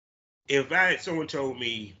if I had someone told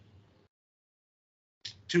me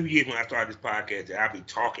 2 years when I started this podcast that I'd be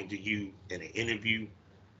talking to you in an interview,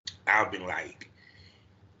 I've been like,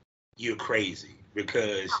 you're crazy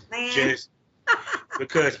because Man. just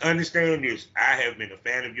because understand this, I have been a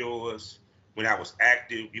fan of yours when I was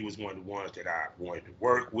active. You was one of the ones that I wanted to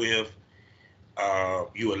work with.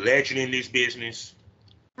 You're a legend in this business,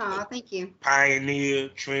 a Oh, thank you. pioneer,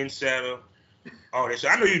 trendsetter, all that. So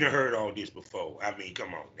I know you done heard all this before. I mean,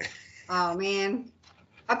 come on. Oh man.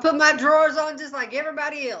 I put my drawers on just like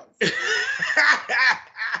everybody else.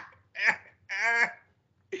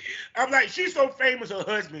 I'm like, she's so famous. Her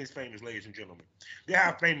husband is famous, ladies and gentlemen. They're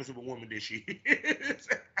how famous of a woman that she is.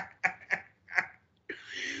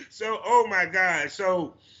 So, oh my God.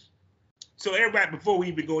 So everybody, before we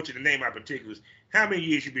even go into the name of particulars, how many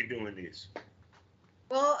years you been doing this?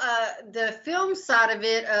 Well, the film side of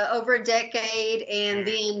it, over a decade, and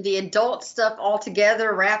then the adult stuff all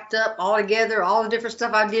together, wrapped up all together, all the different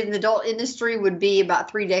stuff I did in the adult industry would be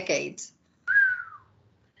about 3 decades.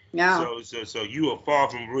 Yeah. So you are far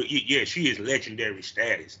from yeah. She is legendary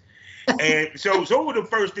status. And so what was the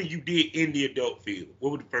first thing you did in the adult field?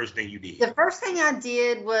 What was the first thing you did? The first thing I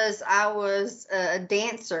did was I was a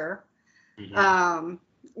dancer. Mhm.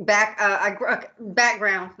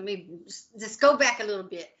 Background. Let me just go back a little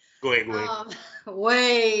bit. Go ahead.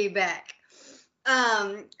 Way back.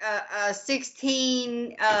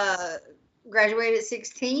 16. Graduated at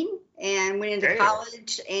 16 and went into Damn.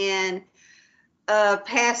 college and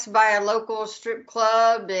passed by a local strip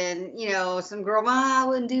club and some girl, I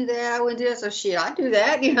wouldn't do that. I wouldn't do that. So shit, I'd do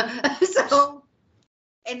that. So.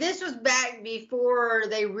 And this was back before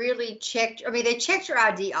they really checked. I mean, they checked your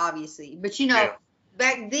ID, obviously, but Yeah.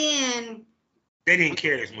 back then They didn't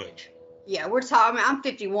care as much. yeah, we're talking. I mean, I'm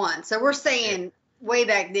 51, so we're saying way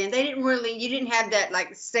back then they didn't really. You didn't have that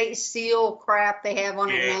like state seal crap they have on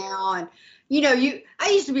it now, and I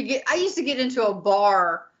used to get into a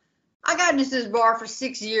bar. I got into this bar for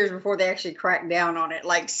 6 years before they actually cracked down on it.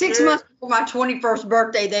 Like 6 months before my 21st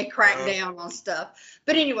birthday, they cracked down on stuff.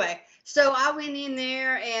 But anyway, so I went in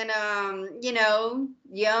there and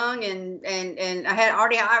young and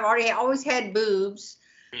I always had boobs.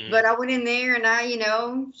 Mhm. But I went in there and I,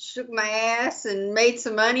 shook my ass and made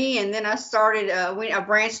some money. And then I started, I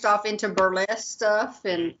branched off into burlesque stuff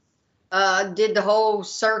and did the whole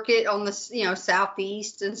circuit on the,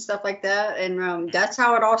 Southeast and stuff like that. And that's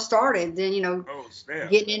how it all started. Then, Oh, snap.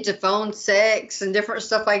 getting into phone sex and different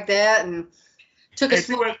stuff like that. And took a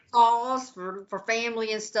small pause for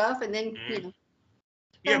family and stuff. And then,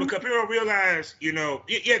 Yeah, because people don't realize,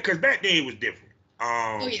 because back then it was different.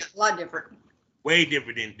 Oh, yeah, a lot different. Way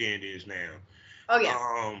different than it is now. Oh,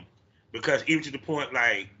 yeah. Because even to the point,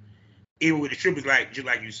 like, even with the strippers, like, just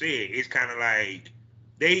like you said, it's kind of like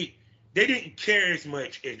they didn't care as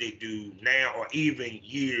much as they do now or even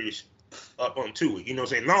years up onto it. You know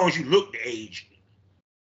what I'm saying? As long as you look the age.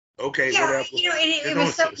 Okay, yeah, whatever. It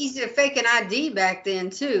was so easy to fake an ID back then,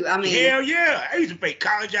 too. I mean. Hell yeah. I used to fake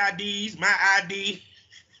college IDs, my ID.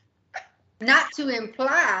 Not to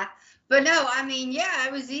imply, but no, I mean, yeah,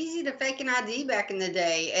 it was easy to fake an ID back in the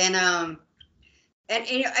day, and I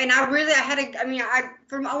really,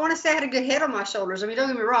 I want to say I had a good head on my shoulders. I mean, don't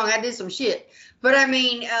get me wrong, I did some shit, but I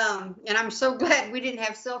mean, and I'm so glad we didn't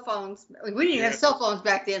have cell phones. We didn't even have cell phones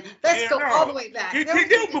back then. Let's go all the way back. This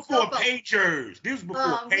was before pagers. This was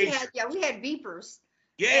before pagers. We had beepers.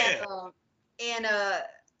 Yeah. And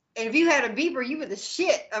if you had a beeper, you were the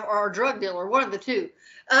shit, or a drug dealer, one of the two.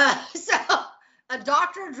 So a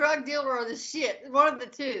doctor, drug dealer, or the shit, one of the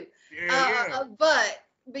two. Yeah. But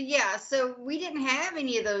yeah, so we didn't have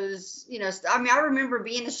any of those, I mean, I remember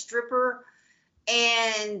being a stripper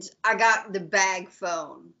and I got the bag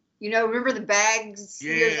phone. Remember the bags?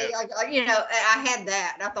 Yeah. I had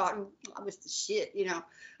that. I thought I was the shit,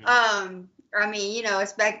 I mean,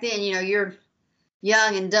 it's back then, you're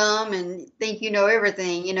young and dumb and think you know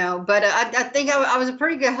everything, but I think I was a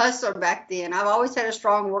pretty good hustler back then. I've always had a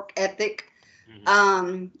strong work ethic.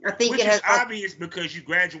 I think which it has is obvious because you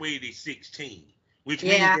graduated at 16, which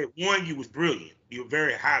means that one, you was brilliant. You were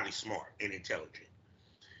very highly smart and intelligent,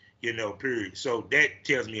 period. So that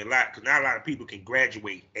tells me a lot because not a lot of people can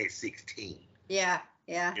graduate at 16. Yeah.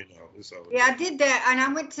 So yeah, I did that, and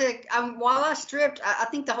I went to while I stripped. I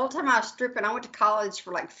think the whole time I was stripping, I went to college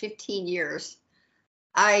for like 15 years.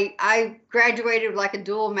 I graduated with like a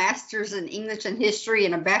dual master's in English and history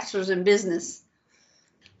and a bachelor's in business.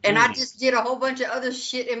 And I just did a whole bunch of other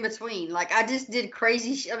shit in between. Like I just did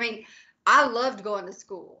crazy shit. I mean, I loved going to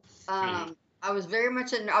school. I was very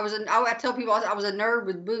much I tell people I was a nerd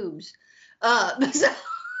with boobs. So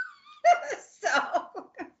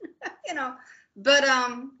but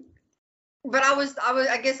but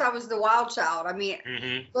I guess I was the wild child. I mean,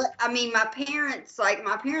 Mm-hmm. but I mean, my parents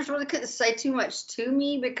really couldn't say too much to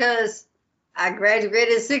me because I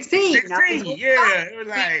graduated at 16. 16, yeah. It was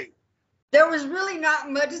like, there was really not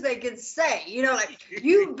much they could say. You know, like,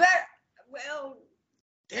 you bet. Well,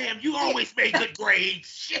 damn, you always made good grades.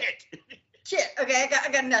 Shit. Okay,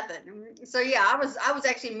 I got nothing. So yeah, I was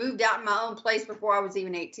actually moved out in my own place before I was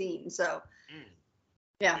even 18. So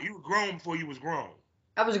yeah. So you were grown before you was grown.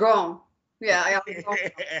 I was grown. Yeah, I was grown.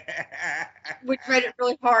 Which made it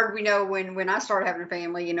really hard, when I started having a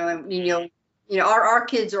family, and our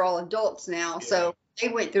kids are all adults now, so they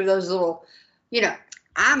went through those little,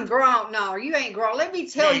 I'm grown. No, you ain't grown. Let me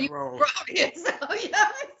tell you, grown. So,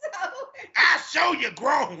 I'll show you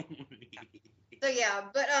grown. So yeah,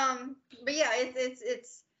 but yeah, it's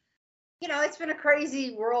it's been a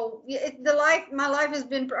crazy world. My life has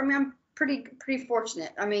been. I mean, I'm pretty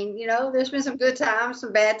fortunate. I mean, there's been some good times,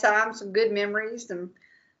 some bad times, some good memories, some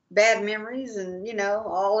bad memories, and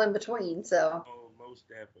all in between. So. Oh, most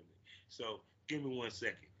definitely. So give me 1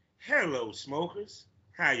 second. Hello, smokers.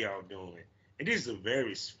 How y'all doing? And this is a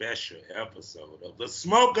very special episode of the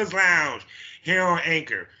Smokers Lounge here on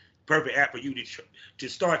Anchor. Perfect app for you to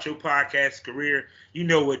start your podcast career. You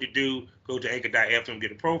know what to do. Go to anchor.fm,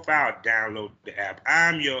 get a profile, download the app.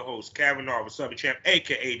 I'm your host, Kavanaugh, the Southern Champ,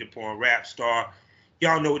 a.k.a. the Porn Rap Star.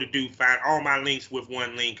 Y'all know what to do. Find all my links with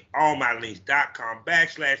one link,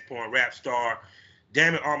 allmylinks.com/Porn Rap Star.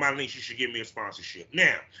 Damn it, all my links, you should give me a sponsorship.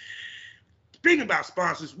 Now, speaking about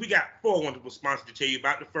sponsors, we got 4 wonderful sponsors to tell you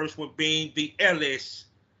about. The first one being the Facebook,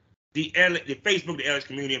 the LS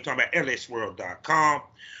community. I'm talking about lsworld.com.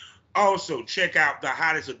 Also, check out the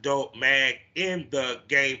hottest adult mag in the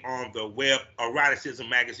game on the web,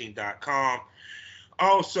 eroticismmagazine.com.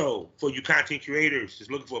 Also, for you content creators just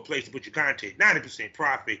looking for a place to put your content, 90%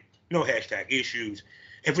 profit, no hashtag issues.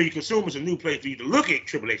 And for you consumers, a new place for you to look at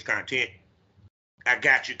Triple X content, I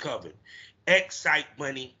got you covered.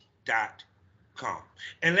 XSiteMoney.com.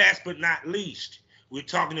 And last but not least, we're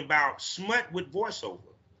talking about Smut with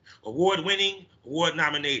Voiceover. Award-winning,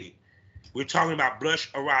 award-nominated. We're talking about Blush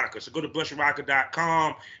Erotica. So go to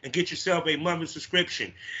blusherotica.com and get yourself a monthly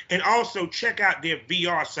subscription. And also check out their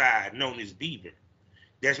VR side known as Beaver.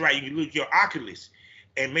 That's right. You can look at your Oculus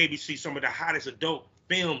and maybe see some of the hottest adult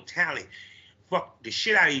film talent fuck the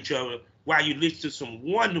shit out of each other while you listen to some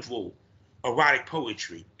wonderful erotic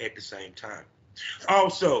poetry at the same time.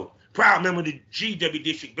 Also, proud member of the GW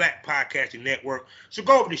District Black Podcasting Network. So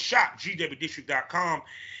go over to shopgwdistrict.com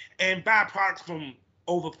and buy products from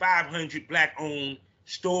over 500 Black-owned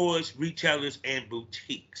stores, retailers, and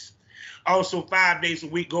boutiques. Also, 5 days a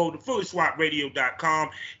week, go to fullyswapradio.com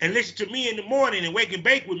and listen to me in the morning and wake and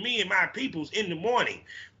bake with me and my peoples in the morning.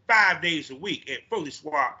 5 days a week at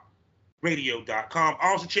fullyswapradio.com.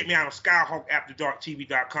 Also, check me out on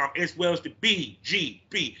skyhawkafterdarktv.com as well as the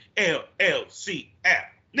BGBLLC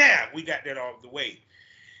app. Now, we got that all the way.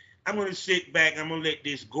 I'm going to sit back. I'm going to let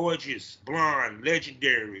this gorgeous, blonde,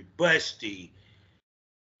 legendary, busty,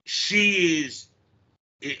 she is,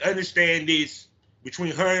 understand this,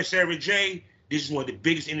 between her and Sarah J, this is one of the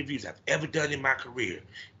biggest interviews I've ever done in my career.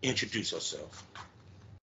 Introduce herself.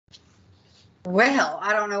 Well,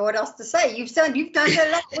 I don't know what else to say. You've done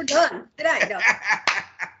that. We're done today. No.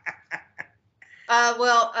 I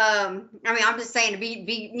mean, I'm just saying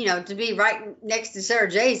to be right next to Sarah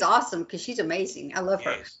J is awesome because she's amazing. I love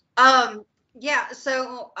her. Yeah,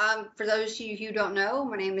 so for those of you who don't know,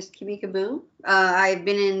 my name is Kimika Boo. I've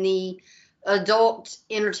been in the adult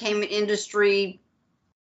entertainment industry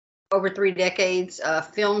over 3 decades,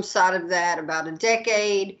 film side of that about a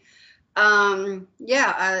decade. I've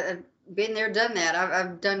been there, done that.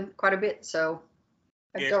 I've done quite a bit, so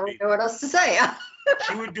I don't really know what else to say.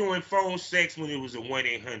 She was doing phone sex when it was a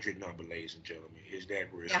 1-800 number, ladies and gentlemen. Is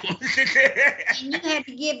that real? Yeah. And you had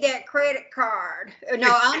to give that credit card.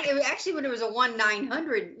 No, it was actually when it was a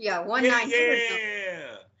 1-900. Yeah, 1-900.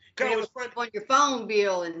 Yeah. It was on your phone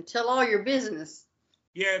bill and tell all your business.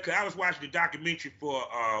 Yeah, because I was watching the documentary for,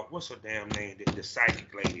 what's her damn name? The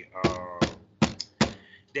psychic lady.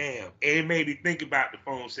 Damn. And it made me think about the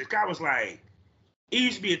phone sex. I was like, it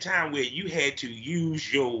used to be a time where you had to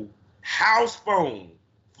use your house phone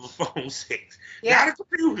for phone sex. Yeah. Not a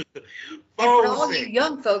computer. And for all you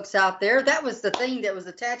young folks out there, that was the thing that was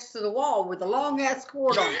attached to the wall with a long ass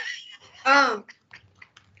cord on it.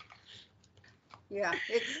 Yeah.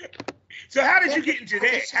 So how did you get into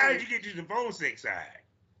that? How did you get to the phone sex side?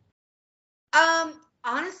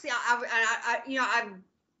 Honestly, I've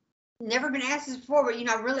never been asked this before, but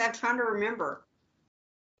I'm trying to remember.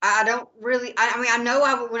 I don't really. I mean, I know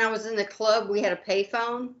when I was in the club, we had a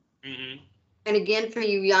payphone. Mm-hmm. And again, for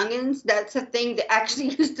you youngins, that's a thing that actually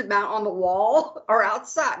used to mount on the wall or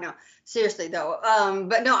outside. No, seriously though.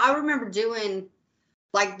 But no, I remember doing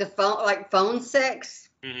like phone sex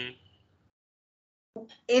Mm-hmm.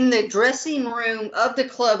 in the dressing room of the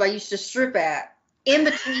club I used to strip at in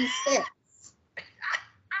between sets.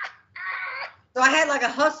 So I had like a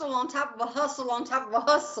hustle on top of a hustle on top of a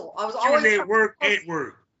hustle. I was always at work at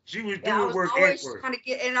work. She was doing work at work. Trying to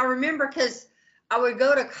get, and I remember because I would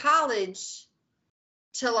go to college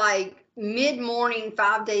to like mid-morning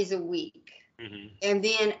 5 days a week. Mm-hmm. And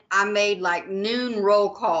then I made like noon roll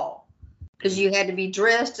call because you had to be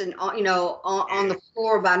dressed and on the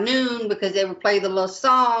floor by noon because they would play the little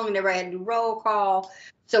song and everybody had to do roll call.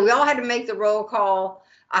 So we all had to make the roll call.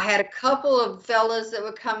 I had a couple of fellas that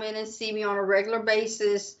would come in and see me on a regular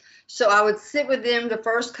basis. So I would sit with them the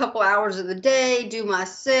first couple hours of the day, do my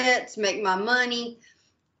sets, make my money.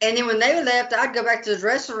 And then when they left, I'd go back to the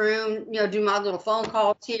dressing room, do my little phone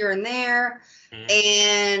calls here and there. Mm-hmm.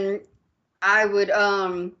 And I would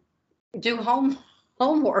do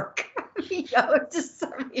homework.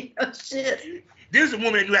 Shit. There's a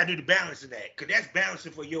woman that knew how to do the balancing that, because that's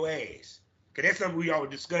balancing for your ass. Because that's something we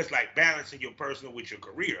always discuss, like balancing your personal with your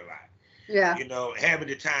career a lot. Yeah. Having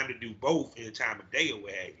the time to do both in the time of day or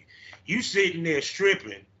what have you. You sitting there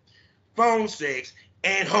stripping, phone sex,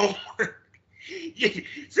 and homework. See,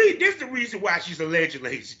 this is the reason why she's a legend,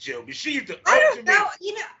 ladies and gentlemen. She's the ultimate. I don't know.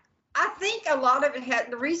 I think a lot of it had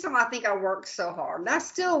the reason why I think I worked so hard, and I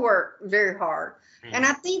still work very hard. Mm-hmm. And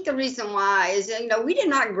I think the reason why is, we did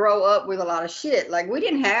not grow up with a lot of shit. Like, we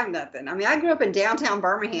didn't have nothing. I mean, I grew up in downtown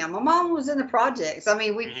Birmingham. My mom was in the projects. I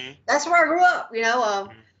mean, mm-hmm. That's where I grew up,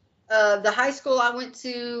 The high school I went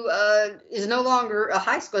to is no longer a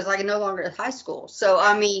high school. It's like no longer a high school. So,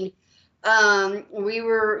 I mean, we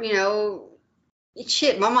were,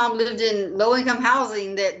 shit, my mom lived in low-income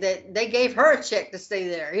housing that they gave her a check to stay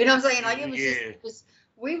there. You know what I'm saying? Like, it was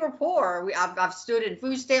we were poor. I've stood in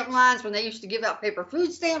food stamp lines when they used to give out paper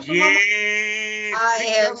food stamps. For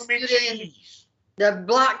I have stood in the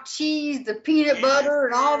block cheese, the peanut butter,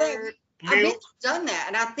 and all that. I've done that,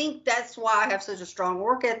 and I think that's why I have such a strong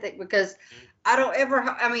work ethic, because I don't ever.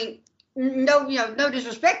 I mean, no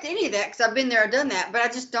disrespect to any of that, because I've been there, I've done that, but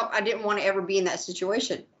I didn't want to ever be in that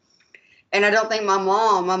situation. And I don't think my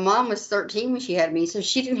mom was 13 when she had me, so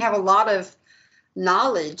she didn't have a lot of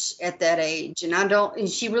knowledge at that age. And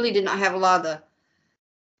she really did not have a lot of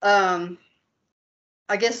the,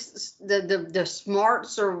 I guess the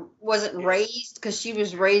smarts, or wasn't raised, because she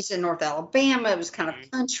was raised in North Alabama. It was kind of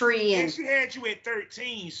country. And she had you at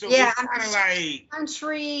 13, so yeah, it's kind of like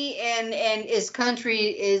country, and is country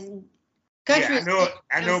is. Yeah,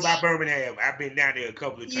 I know about Birmingham. I've been down there a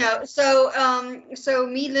couple of times. So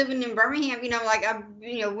me living in Birmingham, like I,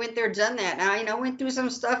 went there, done that. And I, went through some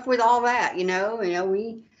stuff with all that. We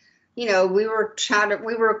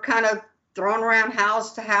were kind of thrown around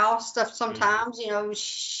house to house stuff sometimes. Mm-hmm.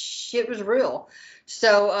 Shit was real.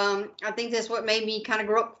 So I think that's what made me kind of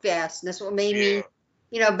grow up fast. And that's what made me,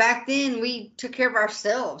 back then we took care of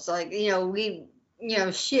ourselves. Like,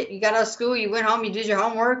 shit. You got out of school, you went home, you did your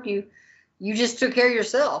homework, you just took care of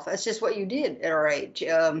yourself. That's just what you did at our age.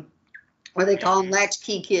 What they call them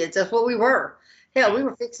latchkey kids. That's what we were. Hell, we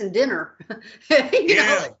were fixing dinner.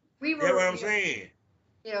 We were. That's what I'm saying.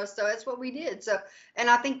 So that's what we did. So, and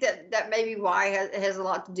I think that maybe why has a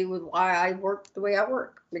lot to do with why I work the way I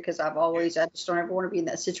work, because I just don't ever want to be in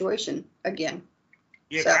that situation again.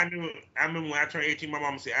 Yeah, so. I remember when I turned 18, my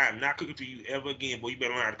mama said, "I'm not cooking for you ever again, boy. You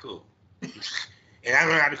better learn how to cook." And I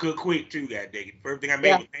learned how to cook quick too, that day. First thing I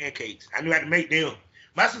made was pancakes. I knew how to make them.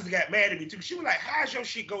 My sister got mad at me too. She was like, "How's your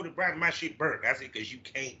shit go to brown? My shit burnt." I said, "Cause you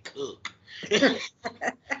can't cook.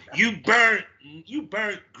 You burnt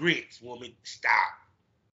grits, woman. Stop."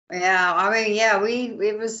 Yeah, I mean,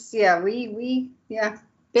 we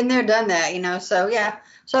been there, done that, So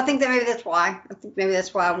so I think that maybe that's why. I think maybe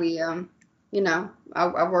that's why we, I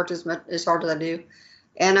worked as hard as I do,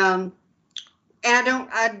 and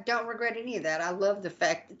I don't regret any of that. I love the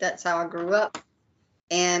fact that that's how I grew up.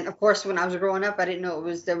 And of course, when I was growing up, I didn't know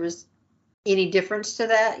there was any difference to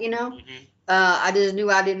that, Mm-hmm. I just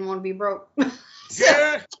knew I didn't want to be broke.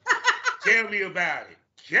 Yeah. Tell me about it.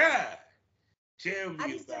 Yeah. Tell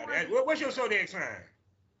me about it. What's your zodiac sign?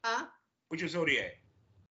 Huh? What's your zodiac?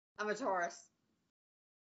 I'm a Taurus.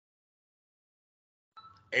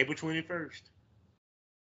 April 21st.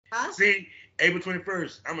 Huh? See, April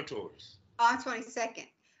 21st, I'm a Taurus. Oh, I'm 22nd.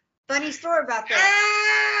 Funny story about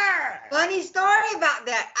that. Funny story about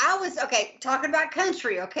that. I was, talking about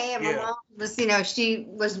country, and my mom was, she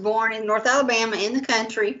was born in North Alabama in the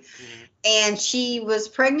country, mm-hmm. and she was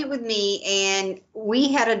pregnant with me, and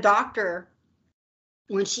we had a doctor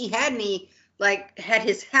when she had me, like had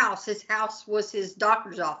his house was his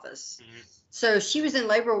doctor's office. Mhm. So she was in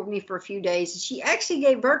labor with me for a few days. She actually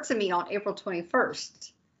gave birth to me on April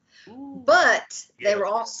 21st. Ooh. But they Yeah. were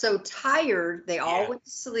all so tired, they all Yeah. went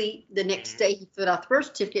to sleep. The next Mhm. day, he filled out the birth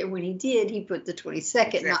certificate, and when he did, he put the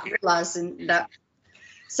 22nd, not realizing that.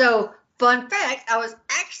 So, fun fact, I was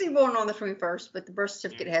actually born on the 21st, but the birth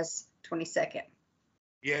certificate has 22nd.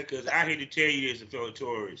 Yeah, because I hate to tell you this, fellow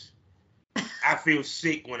Taurus, I feel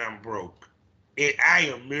sick when I'm broke.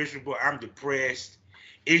 I am miserable. I'm depressed.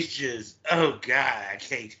 It's just, oh God, I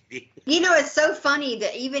can't. You know, it's so funny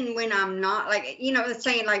that even when I'm not, like, you know, it's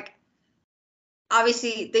saying, like,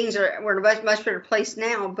 obviously things we're in a much better place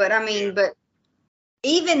now, but I mean, Yeah. but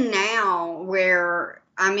even now where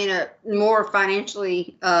I'm in a more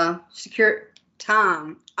financially secure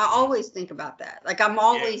time, I always think about that. Like, I'm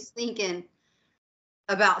always thinking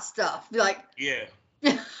about stuff, like, Yeah.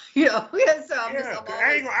 you know, yeah, so I'm Yeah, I'm 'cause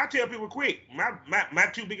always, I tell people quick.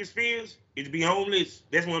 My two biggest fears is to be homeless.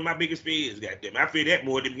 That's one of my biggest fears. Goddamn, I fear that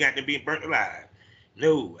more than goddamn being burnt alive.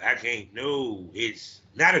 No, I can't. No, it's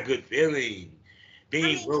not a good feeling. I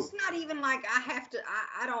Being mean, broke. it's not even like I have to,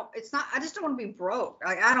 I don't, it's not, I just don't want to be broke.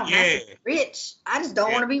 Like, I don't have Yeah, to be rich. I just don't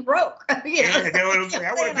yeah, want to be broke. You know, yeah. That's what I'm you know saying. I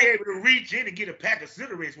what want I'm to be saying? able to reach in and get a pack of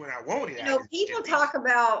cigarettes when I want it. You Out know, of people this bitch. talk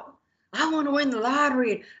about, I want to win the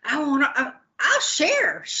lottery. I'll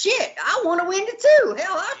share. Shit, I want to win it too.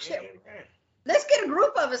 Hell, I'll share. Yeah, Let's get a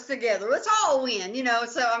group of us together. Let's all win. You know,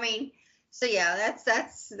 so I mean, so yeah,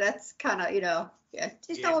 that's kind of, you know, yeah,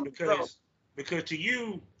 just yeah. don't want to be broke. Because to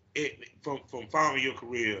you, from following your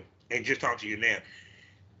career and just talking to you now,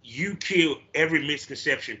 you kill every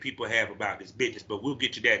misconception people have about this business, but we'll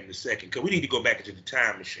get to that in a second because we need to go back into the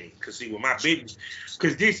time machine. Because see, with my business,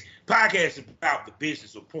 because this podcast is about the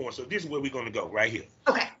business of porn, so this is where we're going to go right here.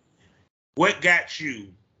 Okay. What got you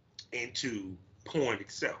into porn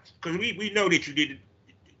itself? Because we know that you did,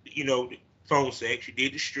 you know, the phone sex, you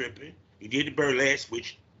did the stripping, you did the burlesque,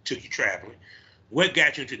 which took you traveling. What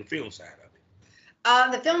got you into the film side of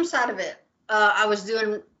it? The film side of it, I was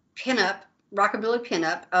doing pinup, rockabilly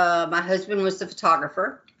pinup. My husband was the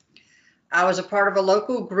photographer. I was a part of a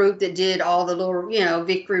local group that did all the little, you know,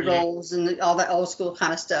 victory rolls and all that old school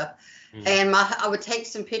kind of stuff. Mhm. And I would take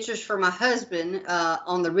some pictures for my husband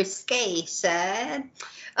on the risque side.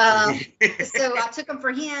 So I took them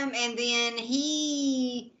for him, and then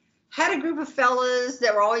he had a group of fellas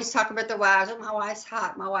that were always talking about their wives. Oh, my wife's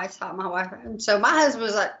hot. My wife's hot. My wife. And so my husband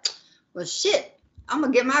was like, well, shit, I'm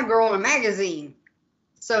going to get my girl in a magazine.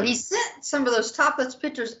 So he sent some of those topless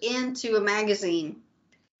pictures into a magazine,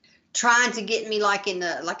 trying to get me like in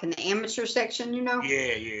the amateur section, you know?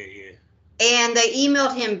 Yeah. And they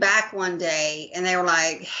emailed him back one day, and they were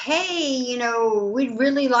like, hey, you know, we'd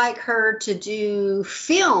really like her to do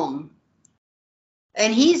film.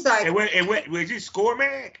 And he's like, And what was it Score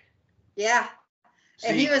Mag? yeah.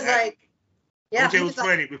 And See, he was like, yeah. I'll tell you He what's was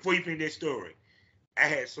like, funny. Before you finish that story, I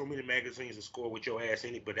had so many magazines to score with your ass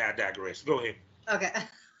in it, but I digress. Go ahead. okay.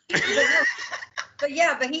 But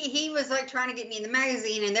he was like trying to get me in the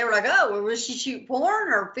magazine, and they were like, oh, well, will she shoot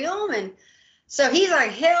porn or film? And so he's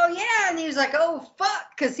like, hell yeah. And he was like, oh,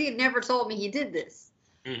 fuck, because he had never told me he did this.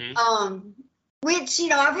 Mm-hmm. Which, you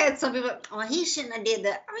know, I've had some people, oh, he shouldn't have did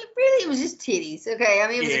that. I mean, really, it was just titties, okay? I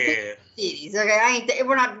mean, it was a picture of titties, okay?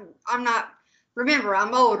 Remember,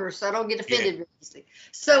 I'm older, so I don't get offended very easily.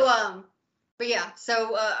 So, but yeah,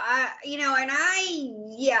 so I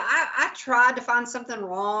tried to find something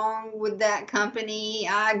wrong with that company.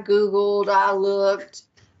 I Googled, I looked,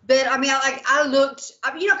 but I mean, I looked,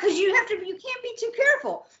 you know, because you can't be too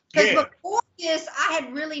careful. Because before this, I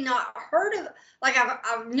had really not heard of, like,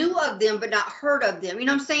 I knew of them, but not heard of them. You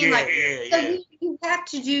know what I'm saying? So you have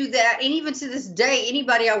to do that. And even to this day,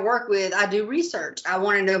 anybody I work with, I do research. I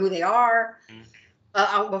want to know who they are.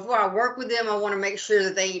 Before I work with them, I want to make sure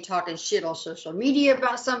that they ain't talking shit on social media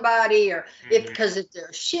about somebody, or because if they're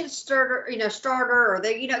a shit starter, or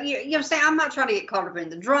they, you know what I'm saying? I'm not trying to get caught up in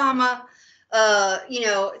the drama. So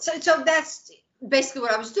that's basically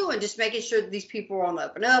what I was doing, just making sure that these people were on the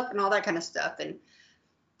up and up and all that kind of stuff. And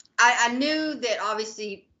I knew that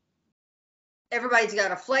obviously everybody's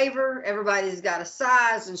got a flavor, everybody's got a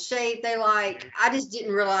size and shape they like. I just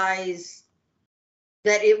didn't realize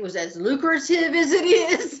that it was as lucrative as it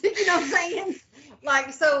is. You know what I'm saying?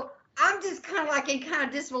 Like, so I'm just kind of like in kind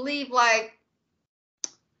of disbelief, like,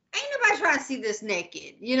 ain't nobody trying to see this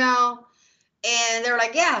naked, you know? And they're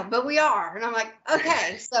like, yeah, but we are. And I'm like,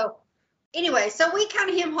 okay. So anyway, so we kind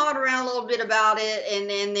of hem-hawed around a little bit about it. And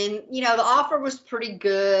then, you know, the offer was pretty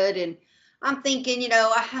good. And I'm thinking,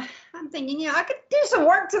 I could do some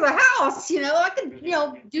work to the house, I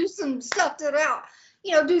could, do some stuff to the house.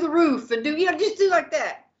 do the roof and just do like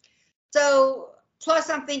that. So plus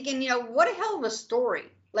I'm thinking, what a hell of a story.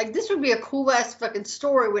 Like this would be a cool ass fucking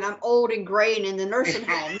story when I'm old and gray and in the nursing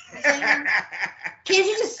home. Can't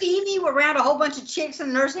you just see me around a whole bunch of chicks in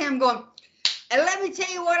the nursing home going, and let me tell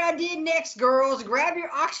you what I did next, girls. Grab your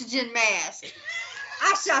oxygen mask.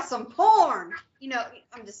 I shot some porn.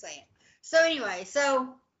 I'm just saying. So anyway,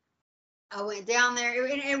 I went down there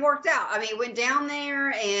and it worked out. I mean, it went down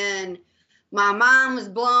there and my mind was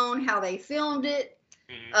blown how they filmed it.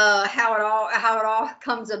 How it all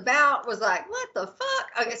comes about was like, what the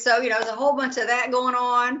fuck? Okay, so there's a whole bunch of that going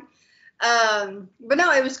on. But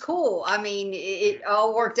no, it was cool. I mean, it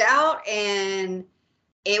all worked out and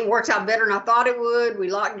it worked out better than I thought it would.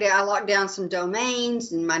 I locked down some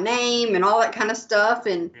domains and my name and all that kind of stuff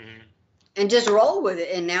and just roll with it.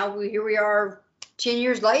 And now here we are 10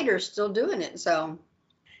 years later still doing it. So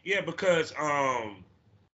yeah, because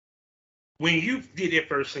when you did that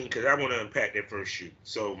first scene, because I want to unpack that first shoot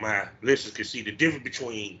so my listeners can see the difference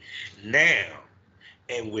between now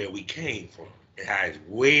and where we came from and how it's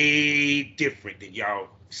way different than y'all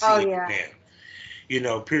see it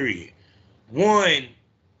now. Period. One,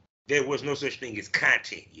 there was no such thing as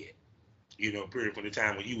content yet. Period, from the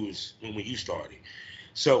time when you started.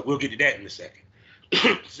 So we'll get to that in a second.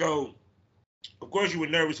 So, of course, you were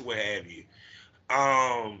nervous or what have you.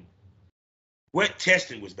 What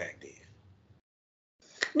testing was back then?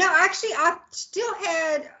 No, actually, I still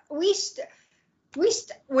had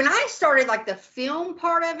when I started like the film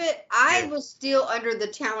part of it, I was still under the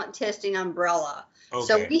talent testing umbrella.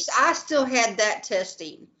 Okay. So I still had that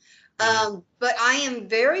testing. But I am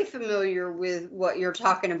very familiar with what you're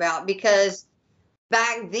talking about because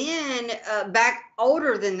back then, back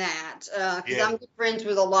older than that, because I'm good friends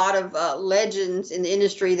with a lot of legends in the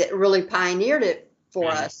industry that really pioneered it for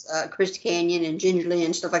us, Chris Canyon and Ginger Lynn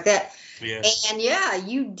and stuff like that. Yeah. And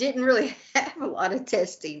you didn't really have a lot of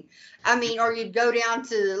testing. I mean, or you'd go down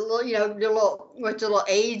to the little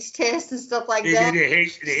AIDS test and stuff like that.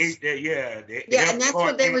 And that's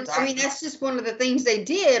what they would. I mean, that's just one of the things they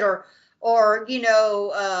did, or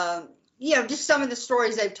just some of the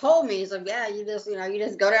stories they've told me is like, you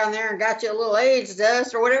just go down there and got you a little AIDS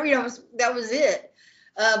test or whatever. That was it.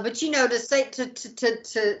 But to say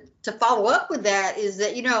to follow up with that is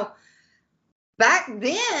that back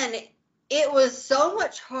then it was so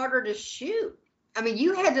much harder to shoot. I mean,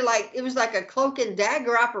 you had to it was like a cloak and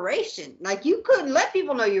dagger operation. Like you couldn't let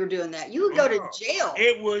people know you were doing that. You would go to jail.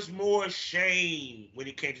 It was more shame when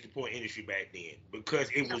it came to the porn industry back then because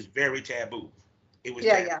it was very taboo. It was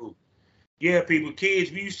taboo. Yeah,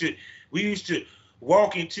 kids, we used to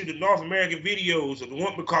walk into the North American videos, or the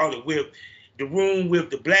one we call it, with the room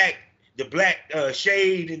with the black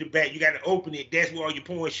shade in the back. You got to open it. That's where all your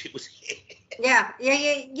porn shit was. Yeah,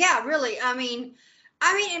 really. I mean,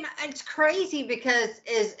 and it's crazy because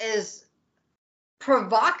as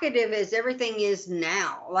provocative as everything is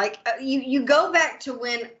now, like you go back to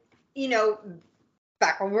when,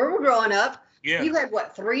 back when we were growing up, you had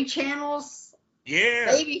 3 channels? Yeah.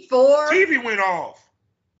 Maybe 4. TV went off.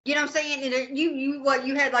 You know what I'm saying? And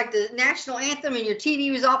you had like the national anthem and your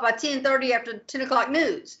TV was off by 10:30 after 10 o'clock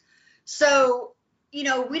news. So,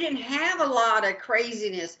 we didn't have a lot of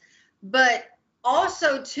craziness, but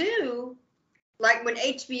also too, like when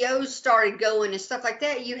HBO started going and stuff like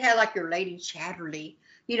that, you had like your Lady Chatterley,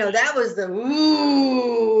 that was the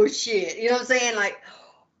ooh shit. You know what I'm saying? Like,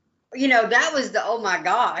 that was the, oh my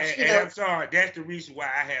gosh. And I'm sorry, that's the reason why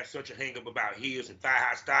I have such a hang up about heels and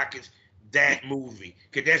thigh-high stockings. That movie,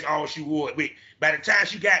 because that's all she wore. By the time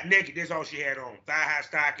she got naked, that's all she had on: thigh-high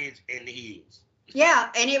stockings and the heels. Yeah,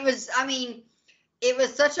 and it was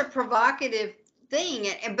such a provocative thing.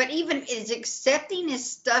 But even as accepting as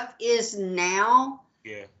stuff is now,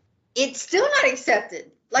 it's still not accepted.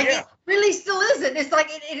 Like it really still isn't. It's like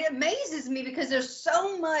it amazes me because there's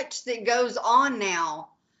so much that goes on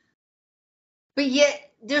now, but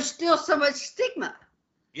yet there's still so much stigma.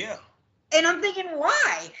 Yeah. And I'm thinking,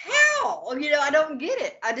 why? How? I don't get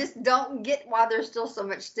it. I just don't get why there's still so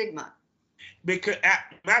much stigma. Because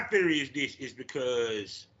my theory is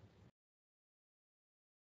because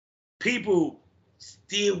people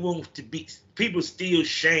still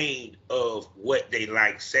shamed of what they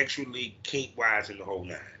like sexually, kink wise, and the whole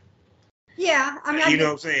 9. Yeah, I mean, you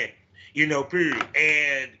know what I'm saying? Period.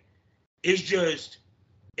 And it's just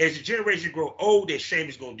as the generation grow old, that shame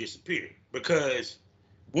is going to disappear because.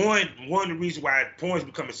 One of the reasons why porn is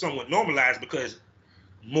becoming somewhat normalized because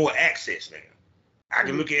more access now. I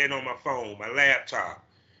can look at it on my phone, my laptop,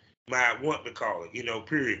 my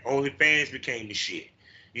period. OnlyFans became the shit.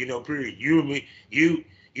 Period. You and me,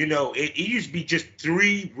 it used to be just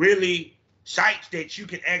 3 really sites that you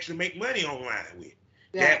can actually make money online with.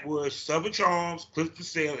 Yeah. That was Southern Charms, Clips for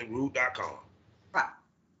Sale, and Rude.com. Right.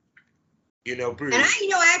 You know, and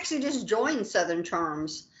I actually just joined Southern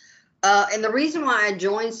Charms. And the reason why I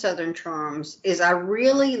joined Southern Charms is I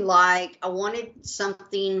wanted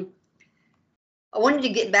to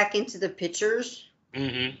get back into the pictures.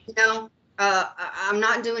 Mm-hmm. You know, I'm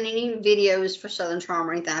not doing any videos for Southern Charm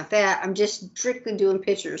or anything like that. I'm just strictly doing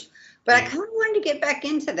pictures. But I kind of wanted to get back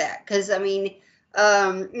into that because, I mean,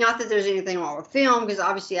 not that there's anything wrong with film, because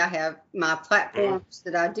obviously I have my platforms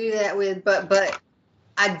that I do that with, but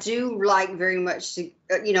I do like very much to,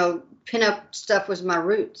 pin up stuff with my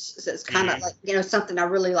roots. So it's kind of like, something I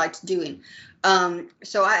really liked doing.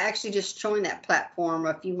 So I actually just joined that platform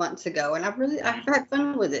a few months ago, and I've had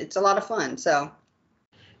fun with it. It's a lot of fun. So,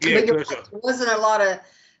 yeah, there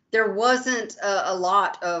wasn't a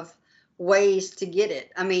lot of ways to get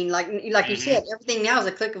it. I mean, like you said, everything now is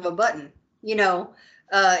a click of a button.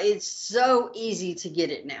 It's so easy to get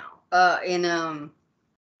it now.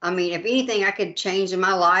 I mean, if anything I could change in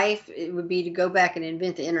my life, it would be to go back and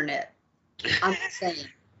invent the internet. I'm just saying.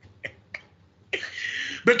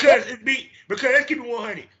 Because let's keep it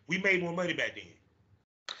 100. We made more money back then.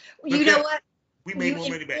 You know what? We made more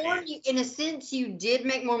money back then. In a sense, you did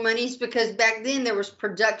make more money because back then there was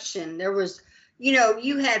production. There was,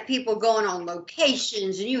 you had people going on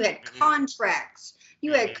locations and you had contracts.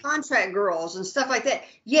 You had contract girls and stuff like that.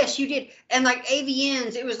 Yes, you did. And like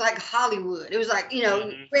AVNs, it was like Hollywood. It was like,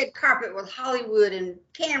 red carpet with Hollywood and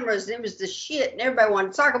cameras. And it was the shit. And everybody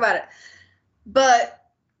wanted to talk about it.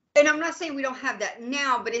 And I'm not saying we don't have that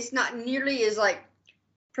now, but it's not nearly as like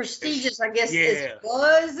prestigious, I guess, as it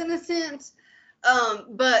was in a sense.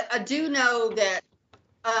 But I do know that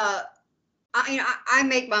I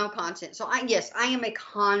make my own content. So I am a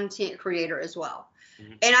content creator as well.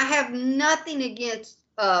 And I have nothing against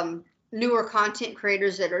newer content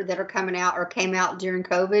creators that are coming out or came out during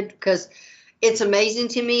COVID, because it's amazing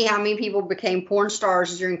to me how many people became porn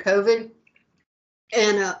stars during COVID.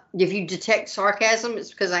 And if you detect sarcasm, it's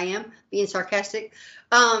because I am being sarcastic.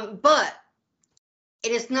 But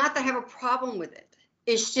it is not that I have a problem with it.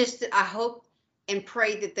 It's just that I hope and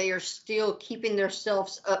pray that they are still keeping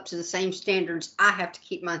themselves up to the same standards I have to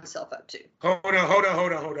keep myself up to.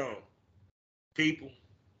 Hold on. People,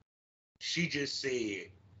 she just said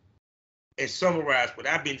and summarized what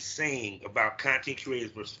I've been saying about content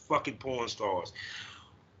creators versus fucking porn stars.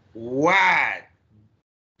 Why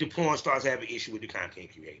do porn stars have an issue with the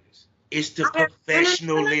content creators? It's the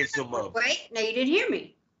professionalism of it. Wait, no, you didn't hear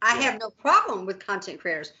me. I have no problem with content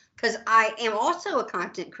creators because I am also a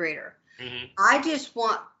content creator. I just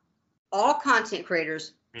want all content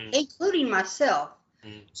creators, including myself,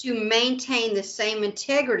 to maintain the same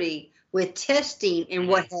integrity with testing and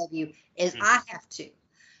what have you as I have to.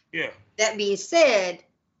 Yeah. That being said,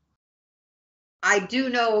 I do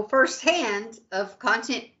know firsthand of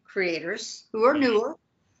content creators who are newer,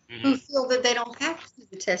 who feel that they don't have to do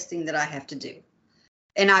the testing that I have to do.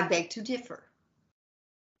 And I beg to differ.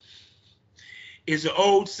 It's an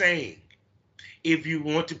old saying. If you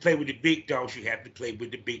want to play with the big dogs, you have to play with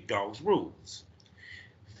the big dogs' rules.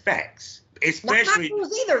 Facts. Especially not my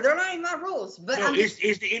rules either. They're not even my rules. But no, it's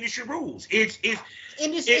the industry rules. It's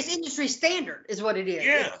industry standard is what it is.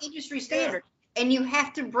 Yeah. It's industry standard. Yeah. And you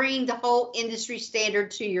have to bring the whole industry standard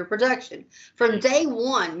to your production. From day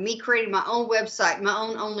one, me creating my own website, my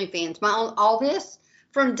own OnlyFans, my own all this,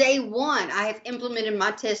 from day one, I have implemented my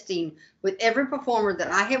testing with every performer that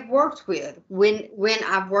I have worked with when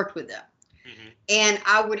I've worked with them. And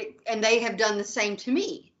they have done the same to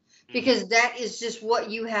me, because that is just what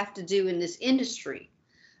you have to do in this industry.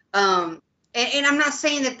 And I'm not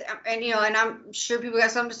saying that, and I'm sure people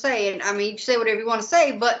got something to say, and I mean, you can say whatever you want to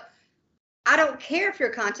say, but I don't care if you're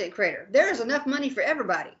a content creator. There is enough money for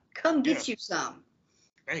everybody. Come get you some.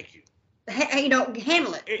 Thank you.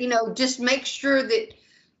 Handle it. Just make sure that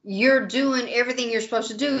you're doing everything you're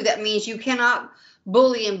supposed to do. That means you cannot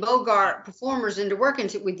bully and bogart performers into working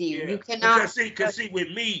with you. Yeah. You cannot. Because see, with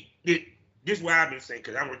me, this is what I've been saying,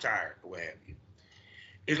 because I'm retired or what have you.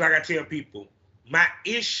 It's like I tell people, my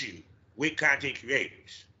issue with content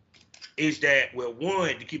creators is that, well,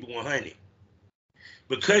 one, to keep it 100,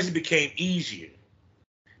 because it became easier,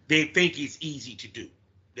 they think it's easy to do.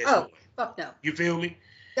 That's one. Fuck no. You feel me?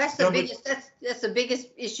 That's the biggest. That's the biggest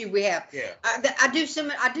issue we have. Yeah. I do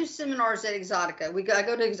seminars at Exotica. I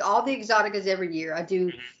go to all the Exoticas every year. I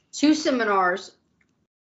do 2 seminars,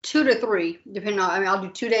 2 to 3, depending on. I'll do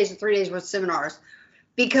 2 days or 3 days worth of seminars,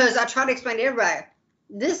 because I try to explain to everybody.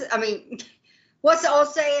 What's the old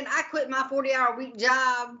saying? I quit my 40-hour week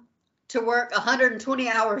job to work 120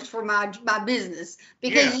 hours for my business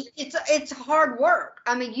because it's hard work.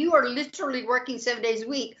 I mean, you are literally working 7 days a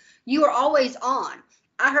week. You are always on.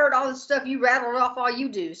 I heard all the stuff you rattled off all you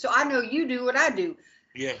do. So I know you do what I do.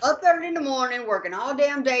 Yeah. Up early in the morning, working all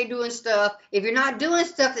damn day doing stuff. If you're not doing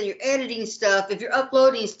stuff, then you're editing stuff. If you're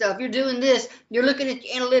uploading stuff, you're doing this. You're looking at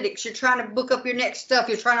your analytics. You're trying to book up your next stuff.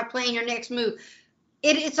 You're trying to plan your next move.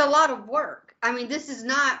 It's a lot of work. I mean, this is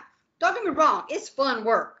not, don't get me wrong, it's fun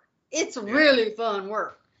work. It's really fun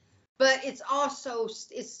work. But it's also,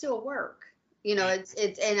 it's still work. You know, it's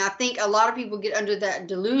and I think a lot of people get under that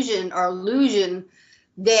delusion or illusion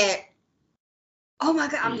that, oh my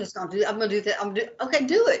God, I'm just gonna do. I'm gonna do that. Okay,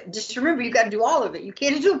 do it. Just remember, you got to do all of it. You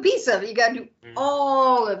can't do a piece of it. You got to do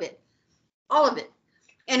all of it, all of it.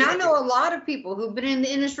 And I know a lot of people who've been in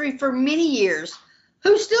the industry for many years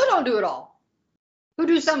who still don't do it all, who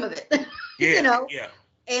do some of it. You know,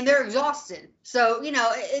 and they're exhausted. So you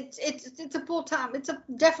know, it's a full time. It's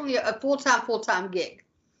definitely a full time gig.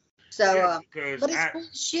 So, but it's cool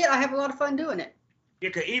shit. I have a lot of fun doing it. Yeah,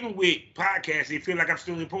 because even with podcasts, it feels like I'm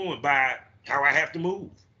still employed by how I have to move.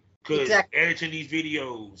 Because editing these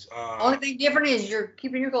videos. Only thing different is you're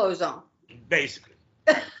keeping your clothes on. Basically.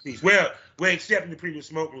 well, except in the previous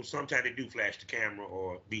smoke room, sometimes they do flash the camera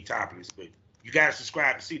or be topless, but you gotta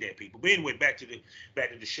subscribe to see that, people. But anyway, back to the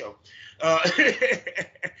show.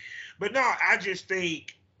 But no, I just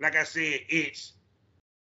think, like I said, it's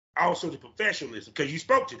also the professionalism, because you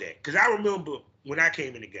spoke to that. Because I remember when I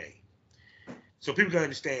came in the game, so people can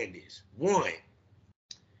understand this. One,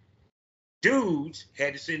 dudes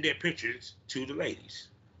had to send their pictures to the ladies.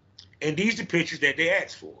 And these are the pictures that they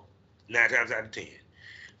asked for, 9 times out of 10.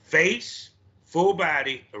 Face, full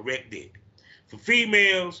body, erect dick. For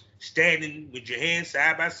females, standing with your hands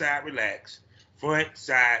side by side, relaxed, front,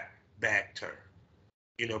 side, back, turn.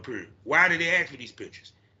 You know, period. Why did they ask for these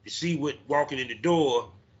pictures? To see what walking in the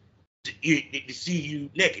door, to see you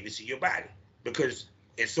naked, to see your body. Because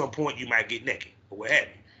at some point you might get naked or what have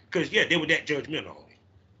you. Because, they were that judgmental on it.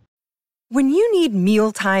 When you need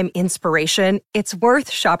mealtime inspiration, it's worth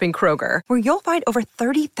shopping Kroger, where you'll find over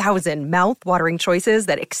 30,000 mouth-watering choices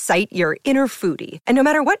that excite your inner foodie. And no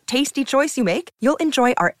matter what tasty choice you make, you'll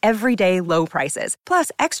enjoy our everyday low prices,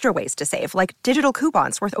 plus extra ways to save, like digital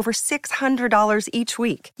coupons worth over $600 each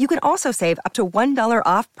week. You can also save up to $1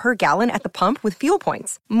 off per gallon at the pump with fuel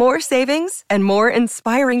points. More savings and more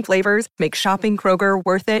inspiring flavors make shopping Kroger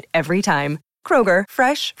worth it every time. Kroger,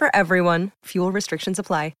 fresh for everyone. Fuel restrictions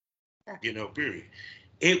apply. Period.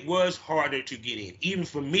 It was harder to get in. Even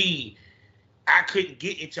for me, I couldn't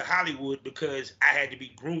get into Hollywood because I had to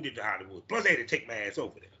be groomed into Hollywood. Plus, I had to take my ass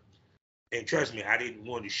over there. And trust me, I didn't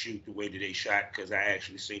want to shoot the way that they shot because I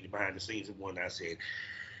actually seen the behind the scenes of one. I said,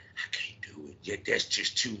 I can't do it. Yeah, that's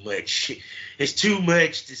just too much. It's too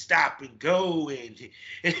much to stop and go, and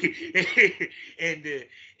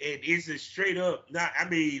it's a straight up.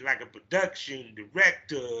 Like a production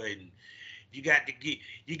director and. You got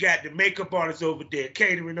the makeup artist over there,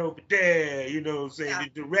 catering over there, you know what I'm saying? Yeah.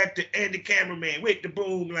 The director and the cameraman with the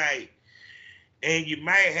boom light. And you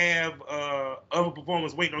might have other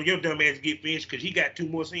performers waiting on your dumb ass to get finished because he got 2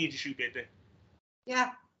 more scenes to shoot that day. Yeah.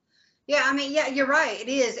 Yeah, I mean, you're right. It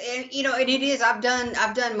is. And and it is. I've done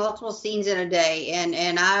multiple scenes in a day,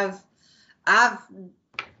 and I've I've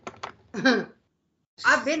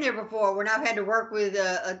been there before when I've had to work with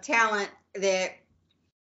a talent that,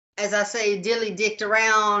 as I say, dilly-dicked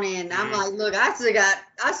around, and I'm like, look, I still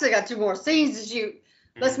got 2 more scenes to shoot.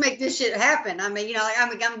 Let's make this shit happen. I mean,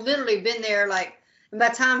 I'm literally been there, like, and by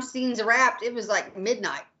the time scenes are wrapped, it was like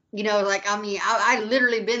midnight. I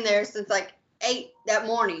literally been there since like 8 that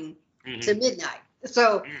morning to midnight.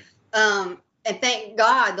 So, and thank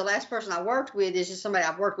God the last person I worked with is just somebody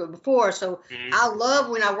I've worked with before. So I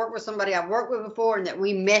love when I work with somebody I've worked with before and that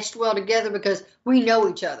we meshed well together because we know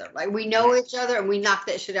each other. Like we know each other and we knock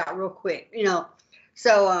that shit out real quick,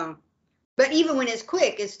 So, but even when it's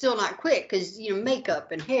quick, it's still not quick because,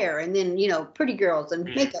 makeup and hair and then, pretty girls and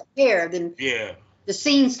makeup, hair, then the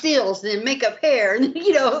scene stills, then makeup, hair, and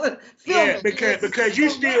film. Yeah, because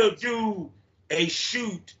you still do a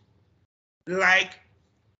shoot like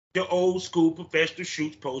the old school professional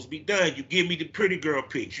shoot's supposed to be done. You give me the pretty girl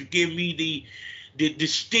pics. You give me the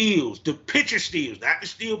stills, the picture stills, not the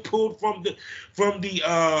still pulled from the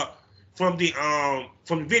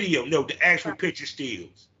video. No, the actual picture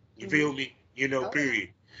stills. You feel me? Period.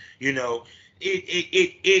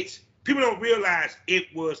 It's people don't realize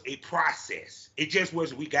it was a process. It just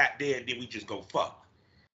wasn't we got there and then we just go fuck.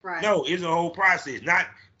 Right. No, it's a whole process. Not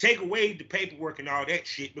take away the paperwork and all that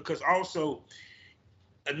shit, because also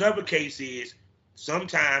another case is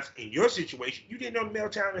sometimes in your situation, you didn't know the male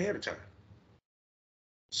talent ahead of time.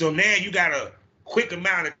 So now you got a quick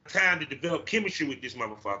amount of time to develop chemistry with this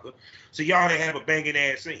motherfucker, so y'all can have a banging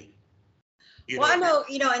ass scene. I know,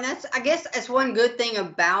 and I guess that's one good thing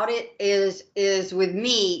about it is with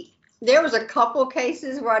me, there was a couple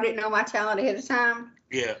cases where I didn't know my talent ahead of time.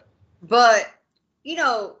 Yeah. But,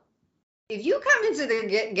 if you come into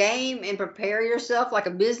the game and prepare yourself like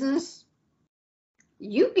a business,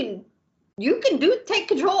 you can take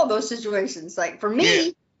control of those situations. Like for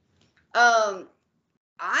me,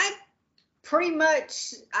 I pretty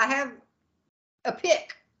much, I have a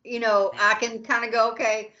pick, I can kind of go,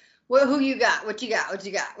 okay, well, who you got? What you got?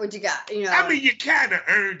 I mean, you kind of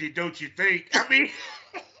earned it, don't you think? I mean,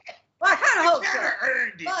 well, I kind of hope so.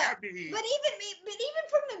 Earned it. But even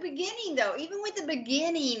from the beginning, though, even with the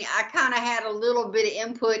beginning, I kind of had a little bit of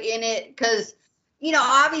input in it because,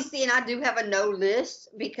 obviously, and I do have a no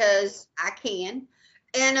list because I can,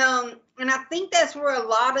 and I think that's where a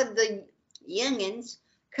lot of the youngins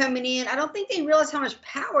coming in, I don't think they realize how much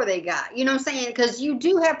power they got. You know what I'm saying? Because you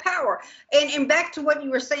do have power. And back to what you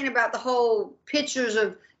were saying about the whole pictures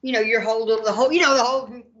of, your whole little, the whole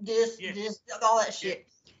this, all that shit.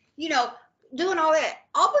 Doing all that,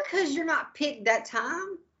 all because you're not picked that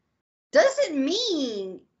time, doesn't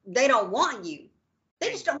mean they don't want you.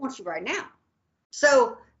 They just don't want you right now.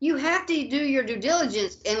 So you have to do your due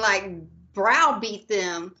diligence and like browbeat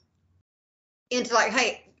them into like,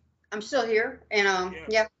 hey, I'm still here, and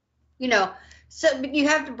so but you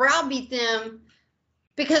have to browbeat them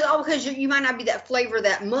because you might not be that flavor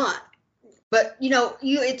that month, but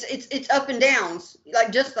it's up and downs,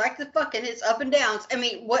 like just like the fucking, it's up and downs. I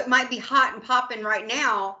mean, what might be hot and popping right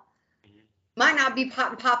now might not be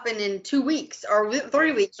hot and popping in 2 weeks or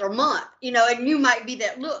 3 weeks or a month, and you might be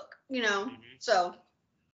that look, so.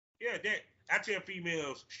 Yeah, that I tell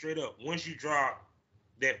females straight up, once you drop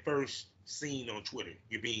that first scene on Twitter,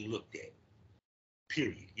 you're being looked at.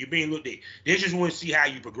 Period. You're being looked at. They just want to see how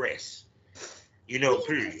you progress.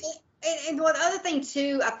 Period. And one other thing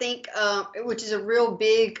too, I think, which is a real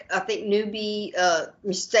big, I think, newbie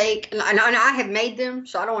mistake, and I have made them,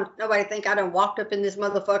 so I don't want nobody to think I done walked up in this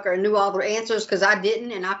motherfucker and knew all the answers, because I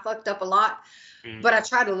didn't, and I fucked up a lot. But I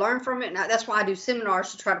try to learn from it, and that's why I do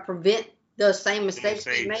seminars, to try to prevent those same mistakes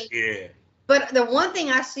being made. Yeah. But the one thing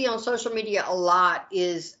I see on social media a lot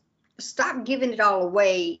is stop giving it all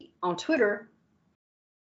away on Twitter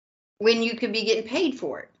when you could be getting paid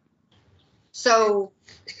for it. So,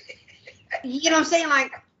 you know what I'm saying?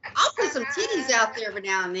 Like, I'll put some titties out there every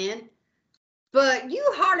now and then, but you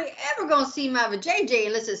hardly ever gonna see my vajayjay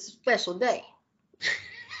unless it's a special day.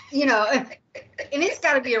 And it's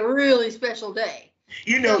got to be a really special day.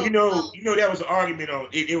 That was an argument on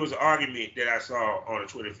it. It was an argument that I saw on a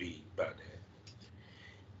Twitter feed about that.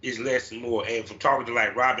 It's less and more. And from talking to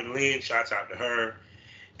like Robin Lynn, shouts out to her,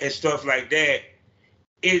 and stuff like that,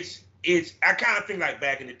 it's I kind of think like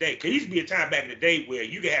back in the day, because there used to be a time back in the day where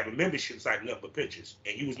you could have a membership site nothing but pictures,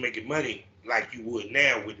 and you was making money like you would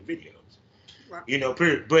now with the videos. Right.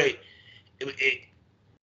 Period. But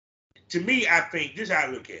to me, I think this is how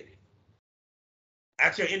I look at it. I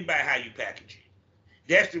tell anybody how you package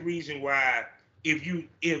it. That's the reason why if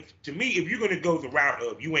you're gonna go the route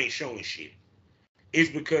of you ain't showing shit, it's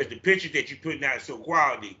because the pictures that you're putting out is so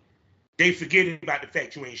quality, they forget about the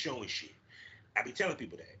fact you ain't showing shit. I be telling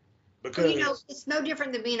people that. Because it's no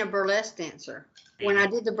different than being a burlesque dancer. When I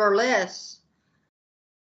did the burlesque,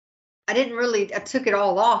 I took it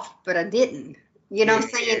all off, but I didn't. You know what I'm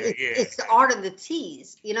saying? It's the art of the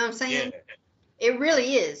tease. You know what I'm saying? Yeah. It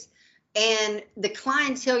really is. And the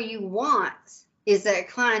clientele you want is that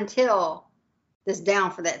clientele that's down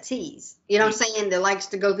for that tease. You know what I'm saying? That likes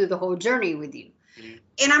to go through the whole journey with you. Mm-hmm.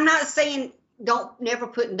 And I'm not saying don't never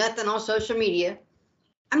put nothing on social media.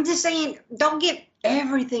 I'm just saying don't give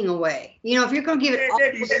everything away. If you're gonna give it all,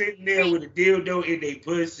 they be sitting there with a dildo in their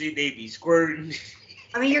pussy, they be squirting.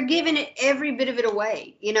 I mean, you're giving it every bit of it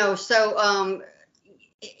away. So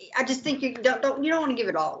I just think you don't want to give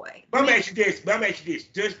it all away. But I'm asking you this.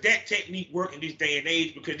 Does that technique work in this day and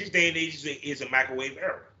age? Because this day and age is a microwave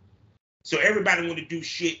era. So everybody want to do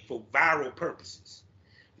shit for viral purposes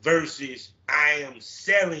versus I am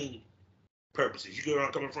selling purposes. You get where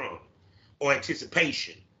I'm coming from? Or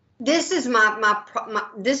anticipation. This is my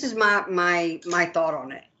thought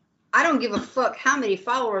on it. I don't give a fuck how many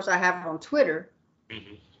followers I have on Twitter.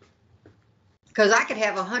 Mm-hmm. Because I could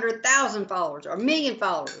have 100,000 followers or 1 million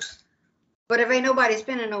followers. But if ain't nobody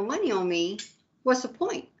spending no money on me, what's the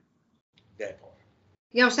point? That part.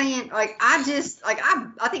 You know what I'm saying? Like, I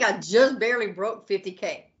think I just barely broke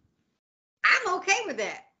 50K. I'm okay with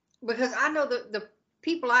that. Because I know the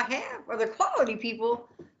people I have are the quality people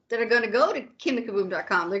that are going to go to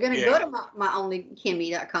KimmyKaboom.com. They're going to go to my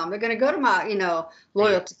onlykimmy.com. They're going to go to my,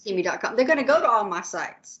 loyaltokimmy.com. They're going to go to all my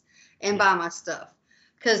sites and buy my stuff,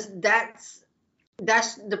 because that's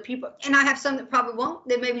the people. And I have some that probably won't.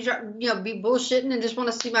 They maybe, be bullshitting and just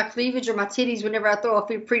want to see my cleavage or my titties whenever I throw a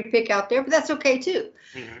free pic out there, but that's okay too.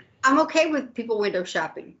 Mm-hmm. I'm okay with people window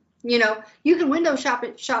shopping. You can window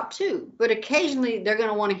shop too, but occasionally they're going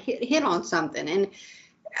to want to hit on something. And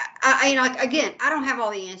I don't have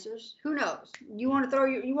all the answers. Who knows? You want to throw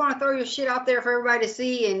your shit out there for everybody to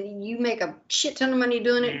see, and you make a shit ton of money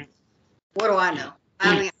doing it. What do I know?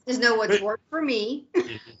 I just know what's worked for me,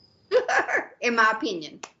 in my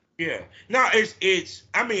opinion. Yeah. No, it's.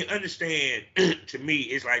 Understand. To me,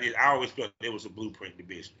 it's like this. I always felt there was a blueprint to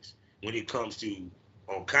business when it comes to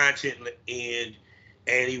on content end,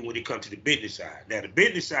 and even when it comes to the business side. Now, the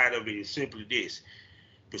business side of it is simply this: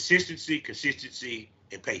 consistency,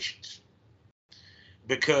 and patience.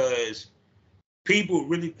 Because people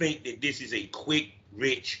really think that this is a quick,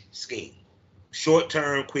 rich scheme.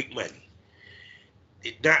 Short-term, quick money.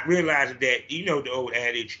 Not realizing that, the old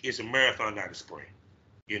adage, it's a marathon, not a sprint.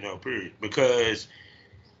 Period. Because,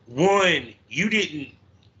 one, you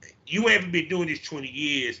haven't been doing this 20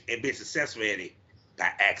 years and been successful at it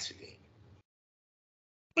by accident.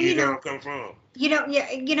 You know where I'm coming from?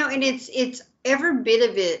 And it's every bit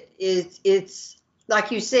of it it's like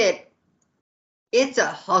you said, it's a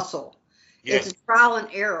hustle. Yeah. It's a trial and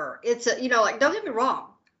error. It's don't get me wrong.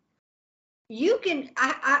 You can,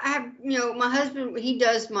 I have, my husband, he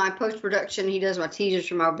does my post-production. He does my teasers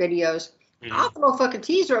for my videos. Mm-hmm. I'll throw a fucking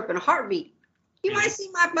teaser up in a heartbeat. You might see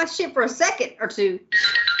my shit for a second or two,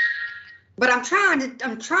 but I'm trying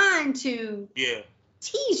to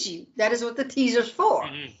tease you. That is what the teaser's for.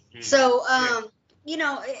 Mm-hmm. So, I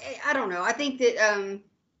don't know. I think that, I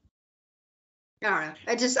don't know.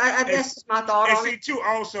 That's just my thought on it.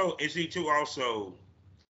 Also,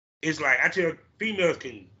 it's like I tell females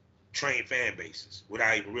can train fan bases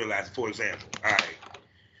without even realizing. For example, all right,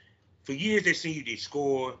 for years they seen you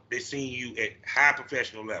score, they seen you at high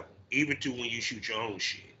professional level, even to when you shoot your own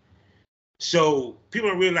shit. So people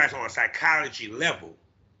don't realize on a psychology level,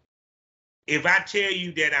 if I tell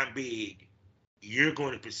you that I'm big, you're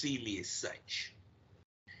going to perceive me as such.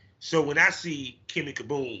 So when I see Kimmy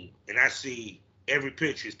Kaboom and I see every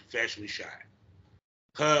picture is professionally shot,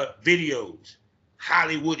 her videos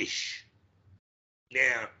Hollywoodish.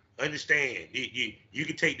 Now, understand, you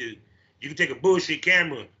can take a bullshit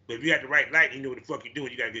camera, but if you got the right light and you know what the fuck you're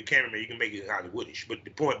doing, you got a good cameraman, you can make it Hollywoodish. But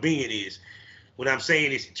the point being is, what I'm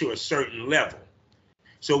saying is to a certain level.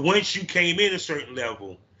 So once you came in a certain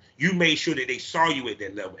level, you made sure that they saw you at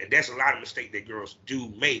that level. And that's a lot of mistakes that girls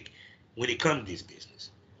do make when it comes to this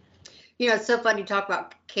business. It's so funny to talk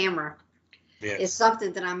about camera. Yeah. It's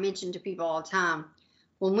something that I mention to people all the time.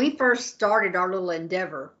 When we first started our little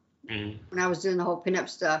endeavor, when I was doing the whole pinup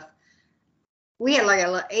stuff, we had like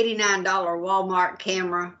a $89 Walmart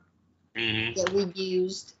camera that we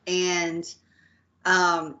used, and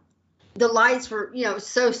the lights were,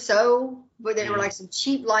 so, but they were like some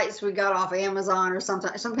cheap lights we got off Amazon or some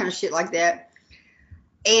kind of shit like that.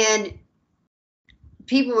 And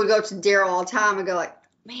people would go to Daryl all the time and go like,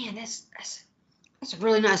 man, that's a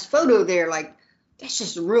really nice photo there. Like, that's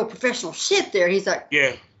just some real professional shit there. He's like,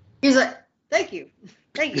 yeah. He's like, thank you.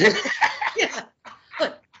 Yeah.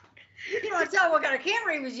 Look, I tell what kind of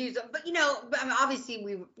camera he was using, but obviously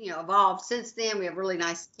we've evolved since then. We have really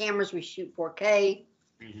nice cameras. We shoot 4K.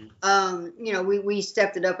 We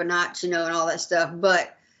stepped it up a notch, and all that stuff.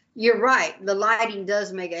 But you're right, the lighting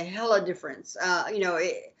does make a hella difference. I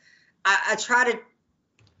try to,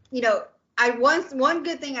 one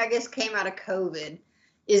good thing I guess came out of COVID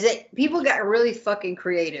is that people got really fucking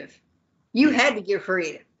creative. You had to get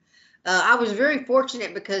creative. I was very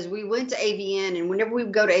fortunate because we went to AVN, and whenever we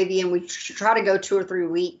go to AVN, we try to go 2 or 3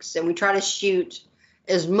 weeks, and we try to shoot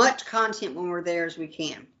as much content when we're there as we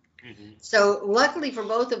can. Mm-hmm. So luckily for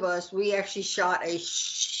both of us, we actually shot a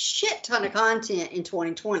shit ton of content in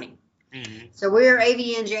 2020. Mm-hmm. So we're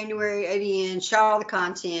AVN January, AVN, shot all the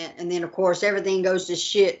content, and then of course everything goes to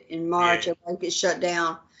shit in March. Yeah. Everything gets shut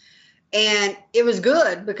down, and it was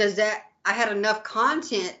good because I had enough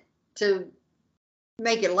content to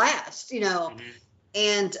make it last, Mm-hmm.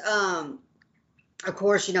 And of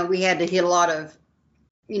course, we had to hit a lot of,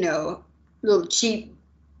 little cheap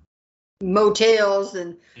motels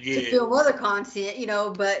and to film other content,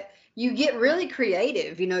 but you get really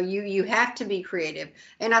creative, you have to be creative.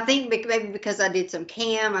 And I think maybe because I did some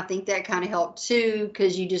cam, I think that kind of helped too,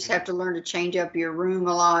 because you just have to learn to change up your room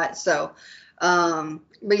a lot. So,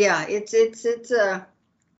 but yeah, it's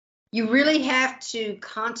you really have to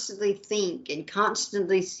constantly think and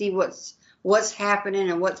constantly see what's happening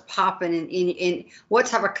and what's popping and what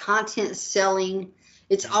type of content selling.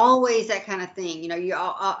 It's always that kind of thing. You know, you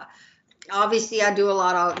obviously I do a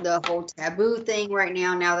lot of the whole taboo thing right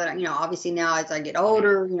now. Now that, you know, obviously now as I get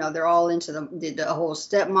older, you know, they're all into the whole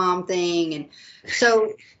stepmom thing. And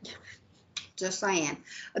so just saying,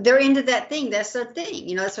 they're into that thing. That's their thing.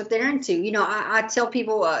 You know, that's what they're into. You know, I tell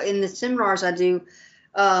people in the seminars I do,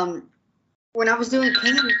 when I was doing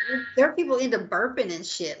camp, there are people into burping and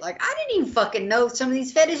shit. Like, I didn't even fucking know some of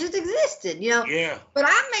these fetishes existed, you know? Yeah. But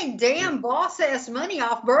I make damn boss-ass money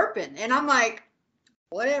off burping. And I'm like,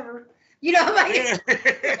 whatever. You know, like,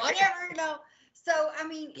 whatever, you know? So, I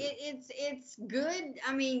mean, it's good.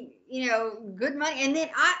 I mean, you know, good money. And then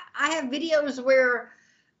I have videos where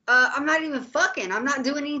I'm not even fucking. I'm not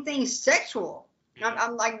doing anything sexual.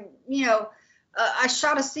 I'm like, you know, I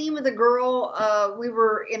shot a scene with a girl. We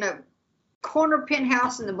were in a corner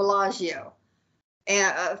penthouse in the Bellagio, and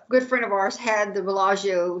a good friend of ours had the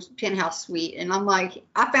Bellagio penthouse suite, and I'm like,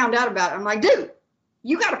 I found out about it. I'm like, dude,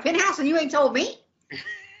 you got a penthouse and you ain't told me?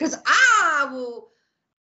 Because I will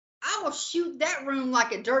shoot that room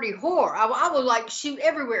like a dirty whore. I will like shoot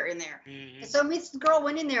everywhere in there. And so me and this girl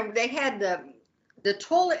went in there. They had the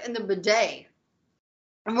toilet and the bidet,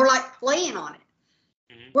 and we're like playing on it.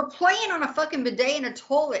 We're playing on a fucking bidet and a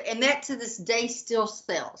toilet, and that to this day still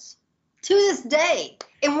sells. To this day.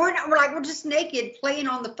 And we're just naked playing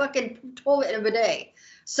on the fucking toilet and bidet.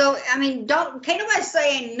 So, I mean, can't nobody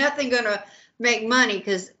say ain't nothing gonna make money,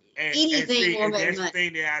 because anything will make money. That's the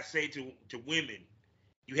thing that I say to women.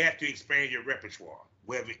 You have to expand your repertoire,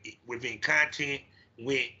 whether within content,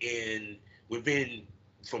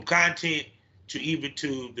 from content to even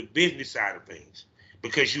to the business side of things,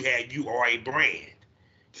 because you are a brand,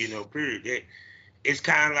 you know, period. It's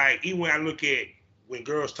kind of like, even when I look at when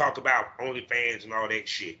girls talk about OnlyFans and all that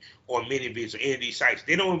shit, or ManyVids or any of these sites,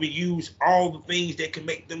 they don't even use all the things that can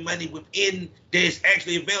make them money within that's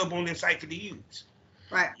actually available on their site for the use.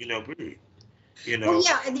 Right. You know, period. You know. Well,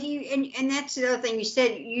 yeah, and that's the other thing you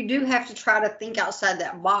said. You do have to try to think outside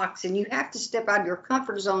that box, and you have to step out of your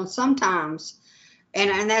comfort zone sometimes.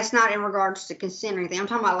 And that's not in regards to consent or anything. I'm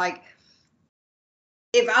talking about, like,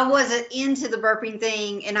 if I wasn't into the burping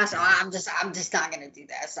thing and I said, I'm just not gonna do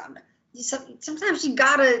that. Sometimes you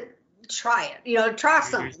gotta try it. You know, try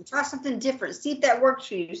something different. See if that works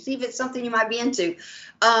for you. See if it's something you might be into.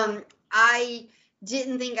 I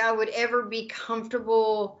didn't think I would ever be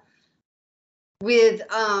comfortable with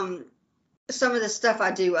some of the stuff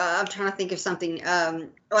I do. I'm trying to think of something.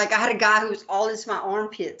 Like, I had a guy who was all into my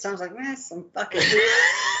armpits. I was like, man, that's some fucking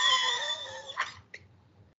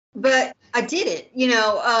but I did it, you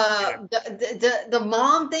know. The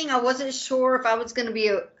mom thing, I wasn't sure if I was going to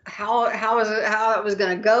be how it was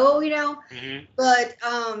going to go, you know. But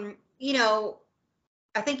you know,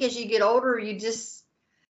 I think as you get older, you just,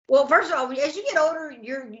 well, first of all, as you get older,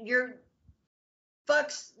 your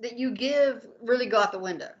fucks that you give really go out the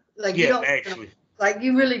window. Like, yeah, you don't actually, like,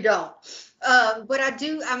 you really don't. But I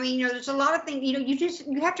do. I mean, you know, there's a lot of things. You know,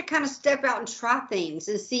 you have to kind of step out and try things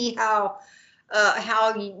and see how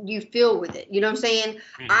you feel with it. You know what I'm saying?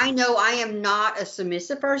 I know I am not a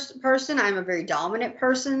submissive person. I'm a very dominant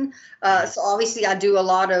person. So obviously I do a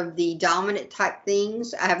lot of the dominant type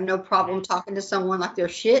things. I have no problem talking to someone like they're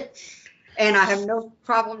shit. And I have no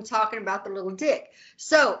problem talking about the little dick.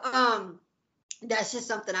 So that's just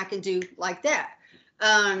something I can do like that.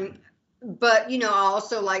 But, you know, I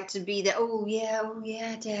also like to be that, oh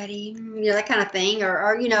yeah, daddy, you know, that kind of thing.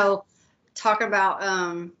 Or you know, talking about,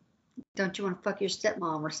 don't you want to fuck your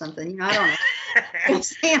stepmom or something? You know, I don't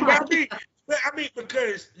know. I mean,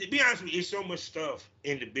 because to be honest with you, there's so much stuff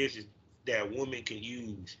in the business that women can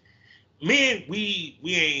use. Men, we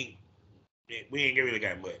ain't really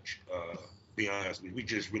got much. Be honest with you, we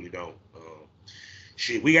just really don't.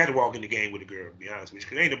 Shit, we got to walk in the game with a girl. To be honest with you,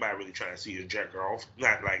 because ain't nobody really trying to see us jerk her off.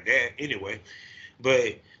 Not like that, anyway.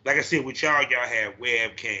 But like I said, with y'all have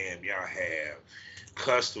webcam, y'all have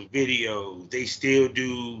custom videos. They still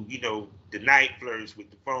do, you know, the night flirts with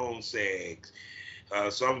the phone sex.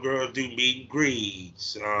 Some girls do meet and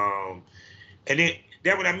greets. And then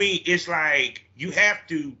that's what I mean. It's like you have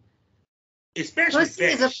to, especially pussy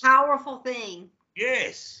is a powerful thing.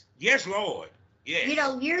 Yes, Lord. Yes. You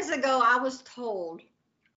know, years ago I was told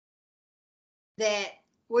that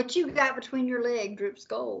what you got between your leg drips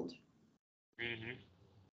gold.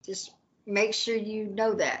 Just make sure you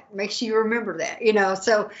know that. Make sure you remember that, you know.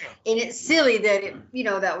 So, and it's silly that it, you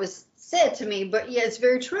know, that was said to me, but yeah, it's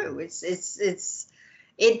very true.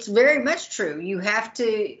 It's very much true. You have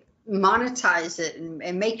to monetize it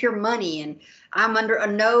and make your money. And I'm under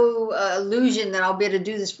no illusion that I'll be able to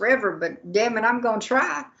do this forever, but damn it, I'm going to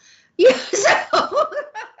try. Yeah, so.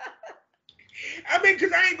 I mean,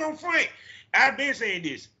 because I ain't going to front. I've been saying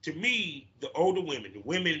this. To me, the older women, the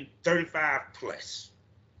women 35 plus,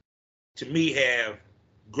 to me have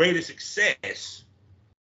greater success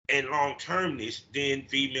and long-termness than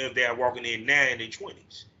females that are walking in now in their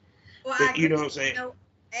 20s. Well, but, you know what I'm saying?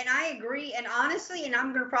 And I agree. And honestly, and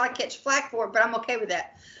I'm going to probably catch flack for it, but I'm okay with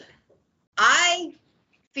that. I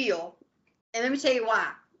feel, and let me tell you why.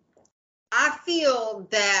 I feel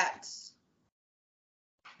that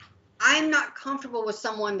I'm not comfortable with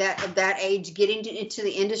someone that of that age getting into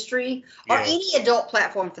the industry or any adult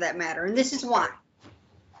platform for that matter. And this is why.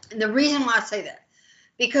 And the reason why I say that,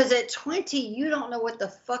 because at 20, you don't know what the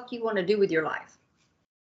fuck you want to do with your life.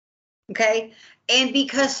 Okay? And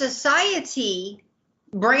because society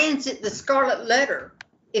brands it the scarlet letter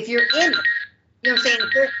if you're in it. You know what I'm saying?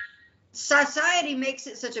 Society makes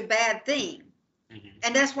it such a bad thing. Mm-hmm.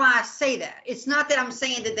 And that's why I say that. It's not that I'm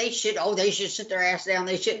saying that they should sit their ass down.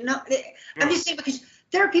 They should. No. I'm just saying because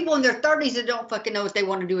there are people in their 30s that don't fucking know what they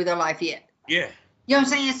want to do with their life yet. Yeah. You know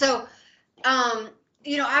what I'm saying? So,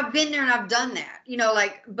 you know, I've been there and I've done that. You know,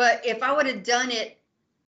 like, but if I would have done it,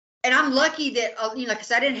 and I'm lucky that, you know,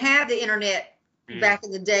 because I didn't have the internet back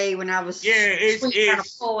in the day when I was kind of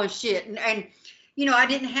full and shit. And, you know, I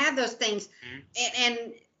didn't have those things. And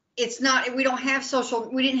it's not, we didn't have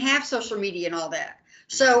social media and all that.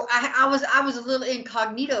 So I was a little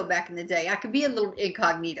incognito back in the day. I could be a little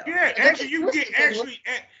incognito. Yeah, actually you can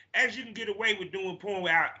get away with doing porn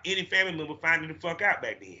without any family member finding the fuck out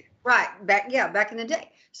back then. Right, back in the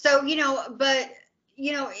day. So, you know, but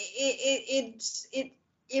you know,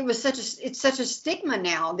 it was such a stigma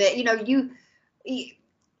now that, you know,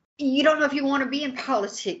 you don't know if you want to be in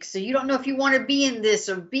politics, or you don't know if you want to be in this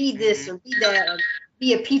or be this or be that, or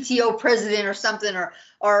be a PTO president or something,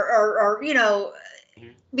 or you know,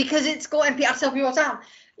 because it's going. I tell people all the time,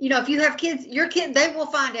 you know, if you have kids, your kid, they will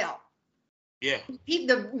find out. Yeah.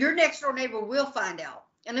 Your next door neighbor will find out,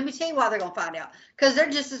 and let me tell you why they're gonna find out. Because they're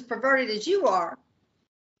just as perverted as you are,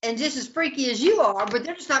 and just as freaky as you are, but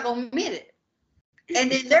they're just not gonna admit it. And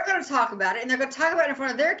then they're going to talk about it, and they're going to talk about it in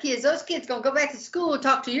front of their kids. Those kids going to go back to school and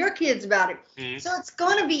talk to your kids about it. Mm-hmm. So it's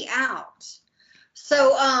going to be out.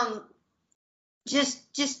 So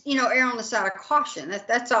just you know, err on the side of caution.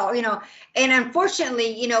 That's all, you know. And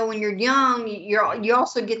unfortunately, you know, when you're young, you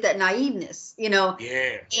also get that naiveness, you know.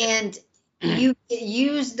 Yeah. And you get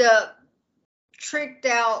used up, tricked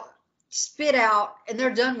out, spit out, and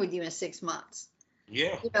they're done with you in 6 months.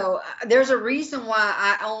 Yeah. You know, there's a reason why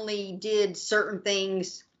I only did certain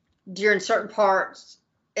things during certain parts,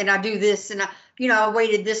 and I do this, and I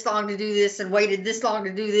waited this long to do this, and waited this long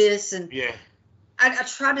to do this, and I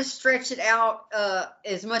try to stretch it out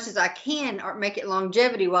as much as I can, or make it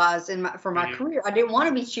longevity wise for my career. I didn't want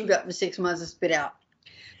to be chewed up for 6 months and spit out.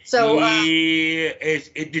 So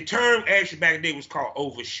the term actually back in the day was called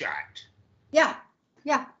overshot. Yeah,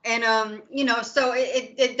 and you know, so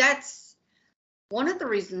that's one of the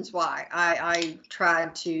reasons why I try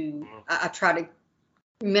to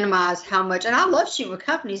minimize how much, and I love shooting with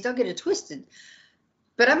companies, don't get it twisted,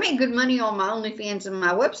 but I make good money on my OnlyFans and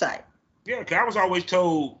my website. Yeah, because I was always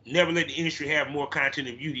told never let the industry have more content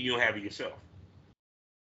of you than you don't have of yourself.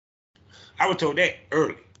 I was told that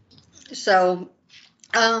early. So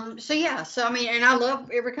yeah, so I mean, and I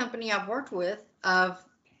love every company I've worked with. I've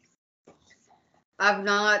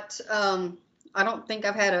not, I don't think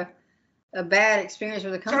I've had a bad experience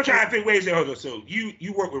with a company. So I'm trying to think ways that so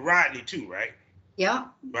you work with Rodney too, right? Yeah.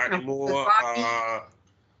 Rodney Moore,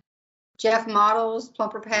 Jeff Models,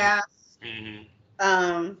 Plumper Pass,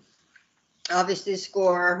 obviously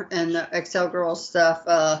Score and the Excel Girls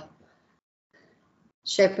stuff,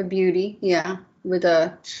 Shape of Beauty, with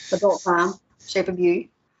Adult Time, Shape of Beauty.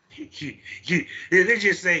 They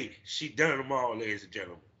just say she done them all, ladies and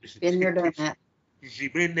gentlemen. Been there, done that. She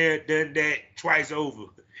been there, done that twice over.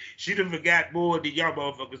 She done forgot more than y'all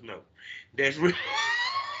motherfuckers know. That's real.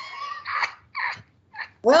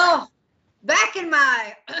 Well, back in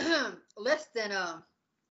my let's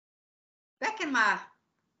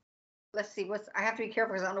see, I have to be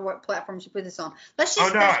careful because I don't know what platform you put this on. Let's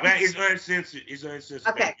just. Oh no, it's uncensored. It's uncensored.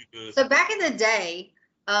 Okay. So back in the day,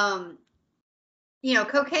 you know,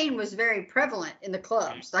 cocaine was very prevalent in the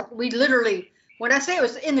clubs. Like we literally, when I say it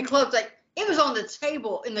was in the clubs, like it was on the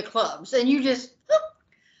table in the clubs, and you just.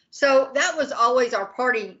 So that was always our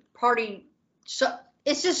party. So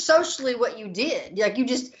it's just socially what you did. Like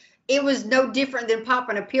it was no different than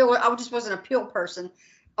popping a pill. I just wasn't a pill person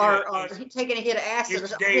or taking a hit of acid.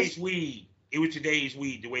 It's today's weed. It was today's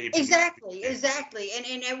weed, the way they exactly, and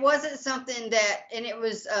it wasn't something that, and it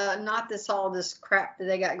was not all this crap that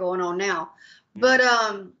they got going on now, but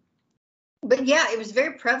yeah, it was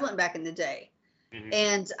very prevalent back in the day. Mm-hmm.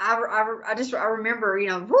 And I remember, you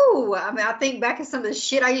know, woo. I mean, I think back at some of the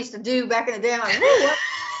shit I used to do back in the day. I'm like, woo,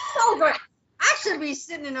 so great. I should be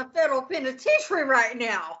sitting in a federal penitentiary right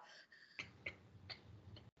now,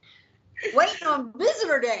 waiting on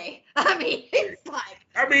visitor day. I mean, it's like.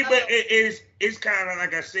 I mean, but it's kind of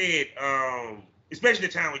like I said, especially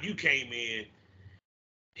the time when you came in.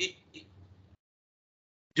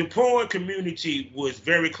 The porn community was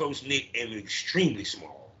very close knit and extremely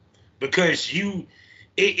small because you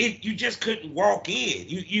just couldn't walk in.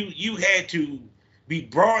 You had to be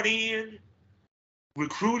brought in,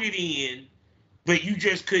 recruited in, but you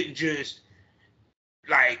just couldn't just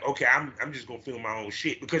like, okay, I'm just gonna film my own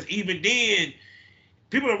shit, because even then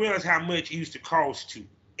people don't realize how much it used to cost to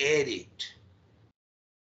edit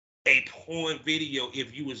a porn video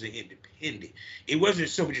if you was an independent. It wasn't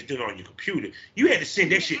so much as doing it on your computer. You had to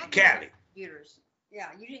send that shit to Cali. Computers. Yeah,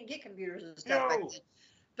 you didn't get computers and stuff like that.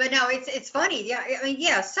 But no, it's funny. Yeah, I mean,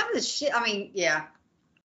 yeah, some of the shit. I mean, yeah,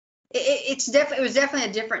 it was definitely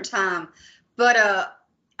a different time. But I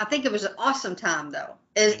think it was an awesome time though.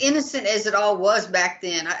 As innocent as it all was back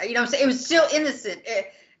then. You know what I'm saying? It was still innocent.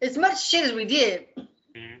 As much shit as we did,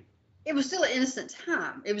 it was still an innocent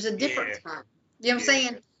time. It was a different time. You know what I'm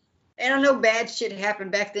saying? And I know bad shit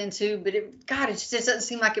happened back then too, but it just doesn't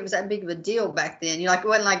seem like it was that big of a deal back then. You know, like it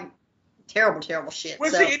wasn't like terrible shit. Well,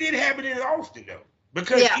 see, it didn't happen in Austin though,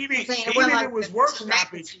 because even if it was work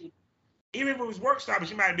stoppage,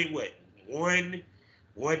 you might have been what, one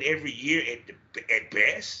every year at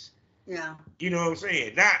best. Yeah. You know what I'm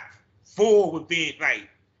saying? Not 4 within, like,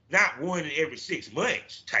 not 1 every 6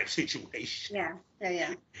 months type situation. Yeah.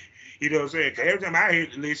 You know what I'm saying? Because every time I hear,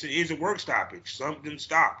 listen, it's a work stoppage. Something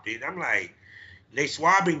stopped. And I'm like, they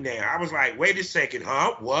swabbing now. I was like, wait a second,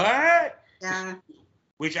 huh? What? Yeah.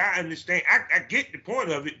 Which I understand. I get the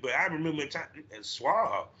point of it, but I remember time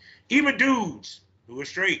swab. Even dudes who were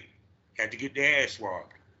straight had to get their ass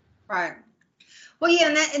swabbed. Right. Well, yeah,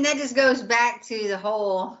 and that just goes back to the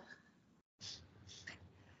whole,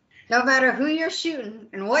 no matter who you're shooting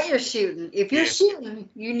and what you're shooting, if you're shooting,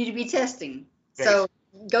 you need to be testing. Thanks. So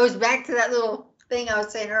goes back to that little thing I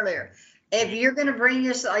was saying earlier. If you're going to bring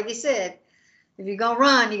yourself, like you said, if you're going to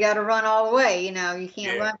run, you got to run all the way. You know, you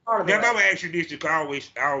can't run part of it. Now, I'm going to ask you this, because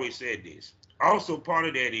I always said this. Also, part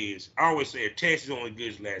of that is, I always say a test is only good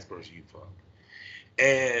as the last person you fuck.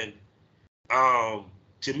 And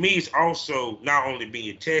to me, it's also not only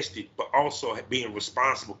being tested, but also being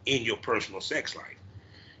responsible in your personal sex life.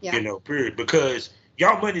 Yeah. You know, period. Because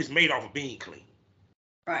y'all money is made off of being clean.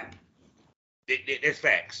 Right. That's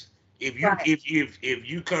facts. If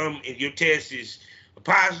you come and your test is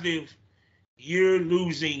positive, you're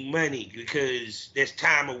losing money because there's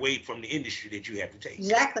time away from the industry that you have to take.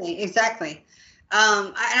 Exactly.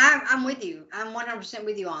 I'm with you. I'm 100%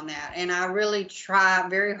 with you on that. And I really try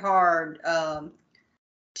very hard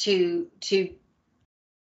to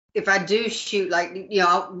if I do shoot, like, you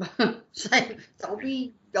know, say, don't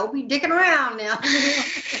be dicking around now.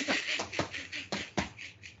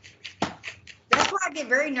 That's why I get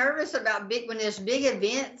very nervous about when there's big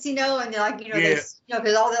events, you know, and they're like, you know, because a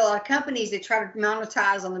lot of companies, they try to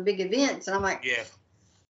monetize on the big events, and I'm like, well,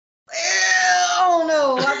 I don't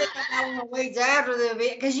know. I think I want to wait after the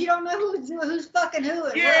event, because you don't know who's fucking who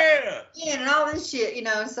and and all this shit, you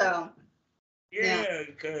know. So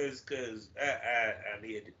because I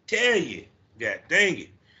need to tell you, God dang it,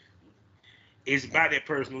 it's about that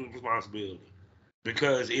personal responsibility,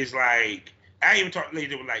 because it's like, I even talked to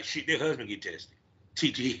ladies that were like, shit, their husband get tested.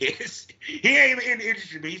 TTS. He ain't even in the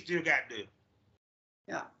industry, but he still got the.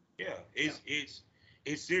 Yeah.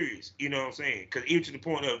 It's serious. You know what I'm saying? Because even to the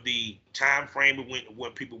point of the time frame of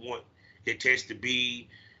what people want their test to be.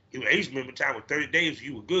 I used to remember time with 30 days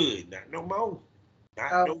you were good. Not no more.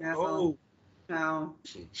 More. No.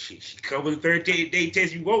 She covered the 30-day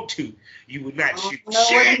test you want to. You would not shoot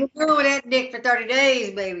shit. What you doing with that dick for 30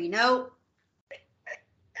 days, baby? Nope.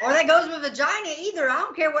 Or that goes with vagina either. I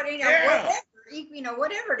don't care what,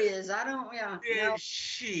 whatever it is. I don't,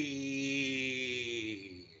 Shit.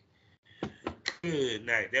 Good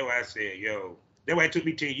night. That's why I said, that's why it took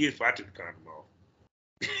me 10 years before I took the condom off.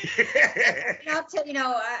 I'll tell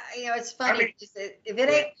it's funny.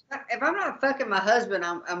 If I'm not fucking my husband,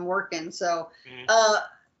 I'm working. So,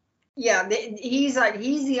 he's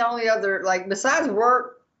the only other, like, besides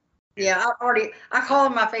work. Yeah, I call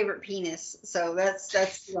him my favorite penis, so that's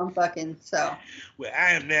who I'm fucking. So. Well,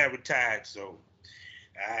 I am now retired, so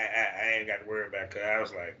I ain't got to worry about it. 'Cause I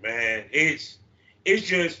was like, man, it's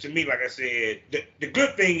just, to me, like I said, the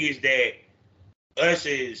good thing is that us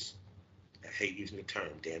as, I hate using the term,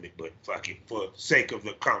 damn it, but fuck it, for sake of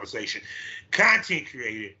the conversation, content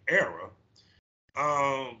creator era,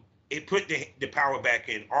 it put the power back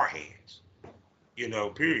in our hands,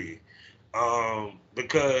 period.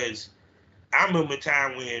 Because I remember a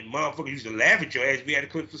time when motherfuckers used to laugh at your ass if you had a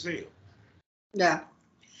clip for sale. Yeah.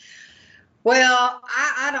 Well,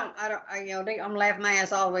 I don't, I'm laughing my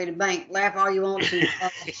ass all the way to the bank. Laugh all you want to.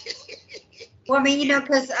 Well, I mean,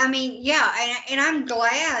 because, yeah, and I'm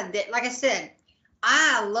glad that, like I said,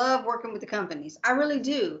 I love working with the companies. I really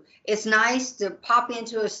do. It's nice to pop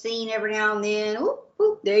into a scene every now and then.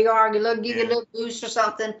 Ooh, there you are. Give you a little boost or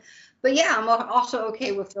something. But yeah, I'm also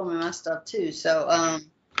okay with filming my stuff too. So,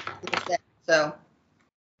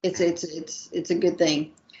 it's a good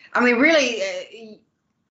thing. I mean, really,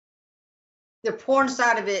 the porn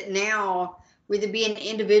side of it now, with it being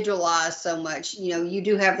individualized so much, you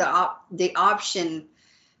do have the option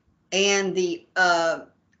and the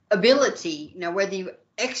ability. Now, whether you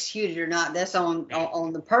execute it or not, that's on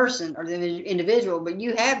the person or the individual. But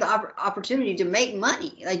you have the opportunity to make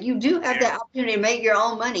money. Like, you do have that opportunity to make your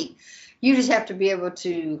own money. You just have to be able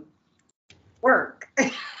to work.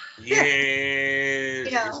 Yes,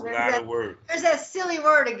 it's a lot of work. There's that silly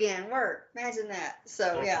word again, work. Imagine that.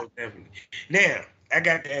 So, yeah. Definitely. Now, I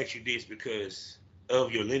got to ask you this because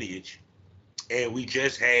of your lineage, and we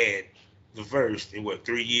just had the first in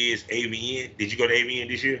 3 years, AVN. Did you go to AVN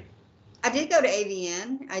this year? I did go to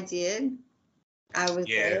AVN. I did. I was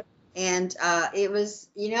there, and it was,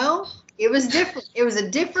 it was different. It was a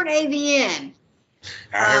different AVN.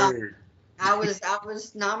 I heard. I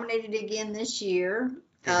was nominated again this year.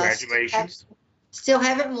 Congratulations. Still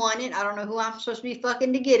haven't won it. I don't know who I'm supposed to be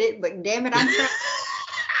fucking to get it, but damn it, I'm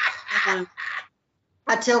trying.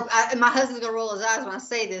 My husband's gonna roll his eyes when I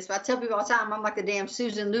say this, but I tell people all the time I'm like the damn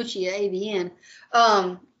Susan Lucci at AVN.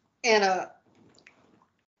 And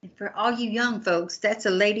for all you young folks, that's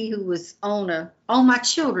a lady who was on All My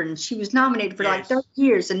Children. She was nominated for like 30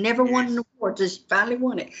 years and never won an award, so she finally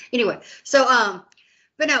won it. Anyway, so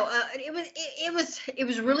but no, it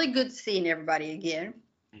was really good seeing everybody again.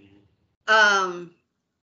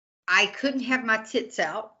 I couldn't have my tits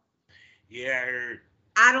out. Yeah, I heard.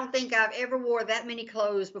 I don't think I've ever wore that many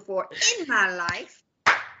clothes before in my life.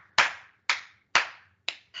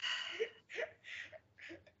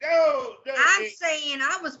 No. I'm saying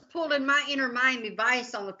I was pulling my inner Miami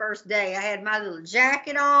Vice on the first day. I had my little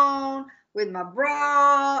jacket on with my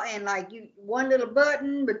bra and one little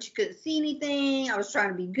button, but you couldn't see anything. I was trying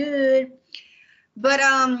to be good. But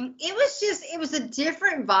it was a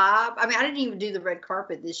different vibe. I mean, I didn't even do the red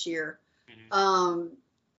carpet this year.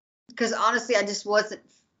 Because honestly, I just wasn't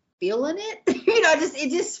feeling it.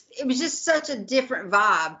 It was just such a different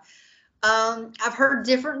vibe. I've heard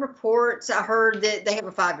different reports. I heard that they have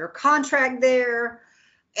a 5-year contract there.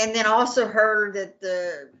 And then also heard that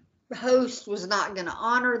the host was not going to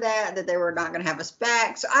honor that they were not going to have us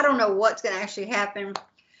back. So I don't know what's going to actually happen.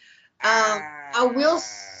 I will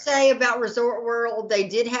say about Resort World, they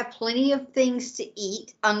did have plenty of things to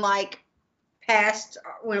eat, unlike past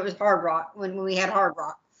when it was Hard Rock, when we had Hard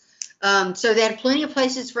Rock. So they had plenty of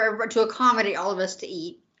places for everybody to accommodate all of us to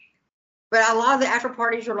eat. But a lot of the after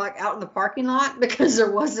parties were out in the parking lot because there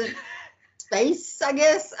wasn't space, I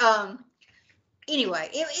guess. Anyway,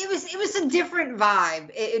 it was a different vibe.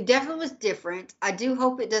 It definitely was different. I do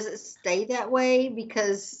hope it doesn't stay that way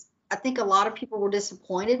because I think a lot of people were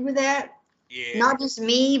disappointed with that. Yeah. Not just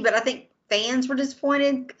me, but I think fans were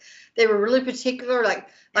disappointed. They were really particular.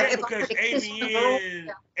 Because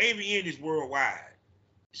AVN is worldwide.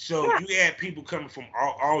 So you had people coming from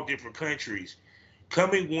all different countries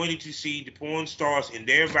coming wanting to see the porn stars in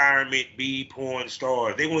their environment be porn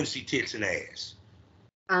stars. They want to see tits and ass.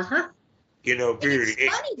 Period.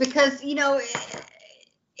 It's funny because,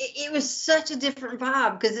 it was such a different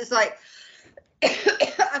vibe because it's like,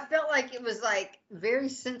 I felt like it was very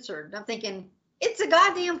censored. I'm thinking, it's a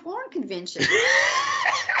goddamn porn convention.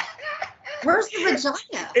 Where's the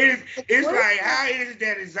vagina? It's like, how is it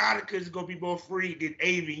that Exotica is going to be more free than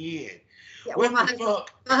AVN? Yeah, what the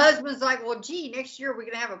fuck? My husband's like, well, gee, next year we're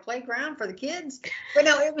going to have a playground for the kids. But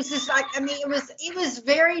no, it was just it was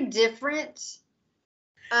very different.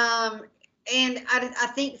 And I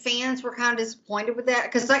think fans were kind of disappointed with that.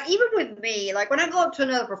 Because, even with me, when I go up to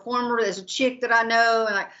another performer, there's a chick that I know,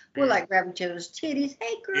 and, we're, grabbing each other's titties.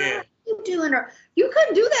 Hey, girl, what you doing? Or, you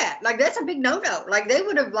couldn't do that. That's a big no-no. They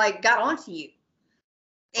would have, got onto you.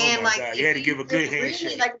 And, God. You had to give a good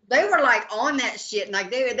handshake. Really, they were, on that shit.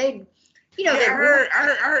 And, You know, Yeah,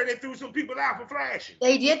 I heard they threw some people out for flashing.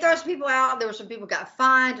 They did throw some people out. There were some people got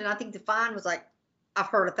fined, and I think the fine was like, I've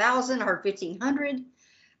heard 1,000, I heard 1,500.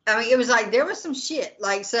 I mean, it was like there was some shit.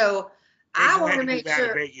 Like, so I want to make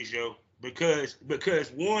sure. Vegas, yo, because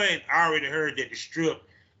one, I already heard that the Strip,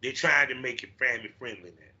 they're trying to make it family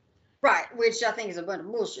friendly now. Right, which I think is a bunch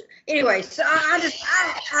of bullshit. Anyway, so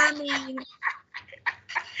I mean.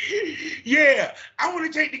 Yeah, I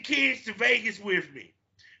want to take the kids to Vegas with me.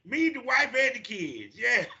 Me, the wife, and the kids.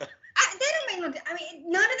 Yeah. None of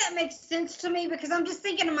that makes sense to me because I'm just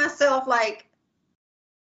thinking to myself, like,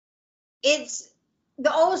 it's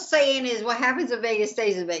the old saying is what happens in Vegas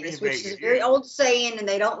stays in Vegas, which is a very old saying, and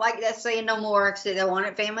they don't like that saying no more because they want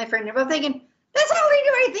it family friendly. But I'm thinking that's all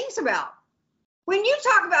anybody thinks about. When you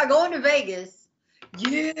talk about going to Vegas,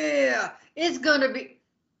 yeah, it's gonna be.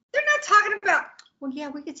 They're not talking about. Well, yeah,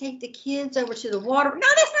 we could take the kids over to the water. No,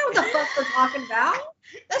 that's not what the fuck they're talking about.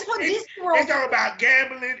 That's what Disney World. They're talking about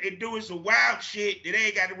gambling and doing some wild shit that they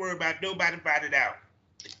ain't got to worry about nobody finding out.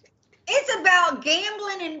 It's about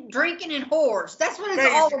gambling and drinking and whores. That's what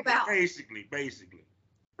it's all about. Basically.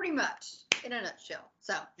 Pretty much, in a nutshell.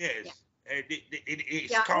 So. Yes. Yeah.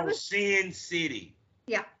 It's called Sin City.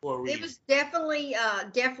 Yeah. It was definitely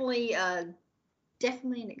an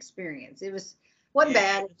experience. It wasn't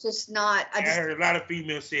bad. It's just not. I heard a lot of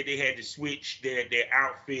females said they had to switch their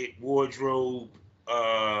outfit, wardrobe.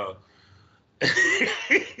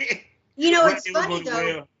 You know, it's funny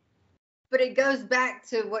though, but it goes back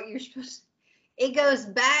to what you're supposed to. It goes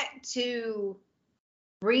back to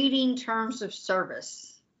reading terms of service.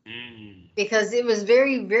 Because it was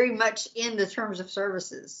very, very much in the terms of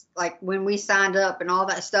services, like when we signed up and all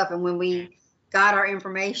that stuff, and when we got our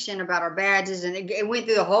information about our badges, and it went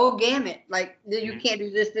through the whole gamut. Like, you can't do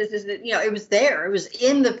this. You know, it was there. It was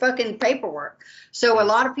in the fucking paperwork. So a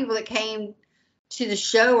lot of people that came to the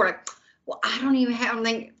show were like, well, I don't even have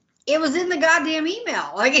anything. It was in the goddamn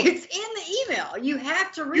email. Like, it's in the email. You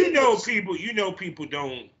have to read it. You know people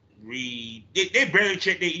don't read. They barely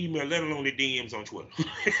check their email, let alone their DMs on Twitter.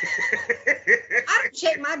 I don't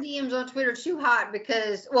check my DMs on Twitter too hot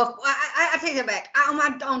because, well, I take that back.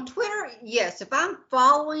 On Twitter, yes. If I'm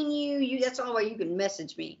following you, that's the only way you can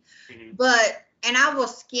message me. And I will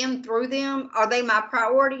skim through them. Are they my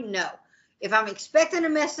priority? No. If I'm expecting a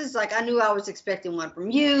message, like I knew I was expecting one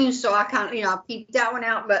from you, so I kind of, I peeped that one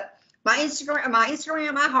out. But my Instagram, I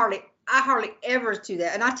hardly ever do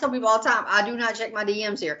that. And I tell people all the time, I do not check my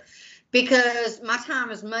DMs here because my time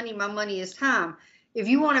is money. My money is time. If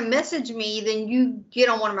you want to message me, then you get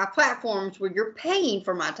on one of my platforms where you're paying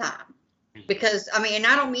for my time. Because, and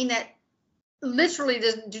I don't mean that literally,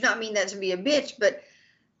 do not mean that to be a bitch, but,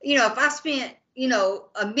 if I spent,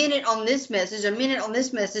 a minute on this message, a minute on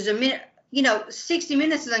this message, a minute, 60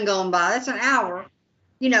 minutes isn't going by. That's an hour,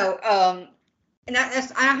 and I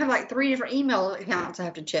have like 3 different email accounts I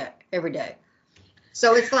have to check every day.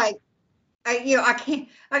 So it's like, I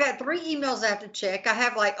got 3 emails I have to check. I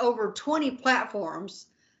have like over 20 platforms.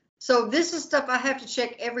 So this is stuff I have to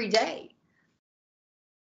check every day.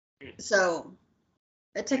 So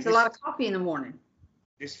it takes a lot of coffee in the morning.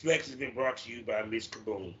 This flex has been brought to you by Miss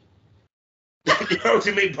Kaboom. The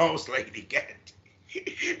ultimate boss lady.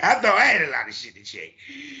 I thought I had a lot of shit to check.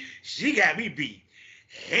 She got me beat.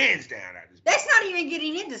 Hands down. That's not even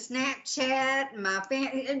getting into Snapchat, my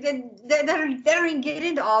family. They don't even get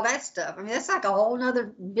into all that stuff. That's like a whole nother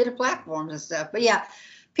bit of platforms and stuff. But yeah,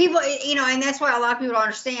 people, and that's why a lot of people don't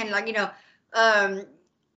understand. Like,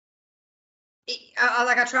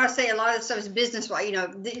 I try to say a lot of this stuff is business. Like,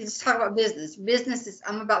 let's talk about business.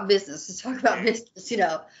 I'm about business. Let's talk about business.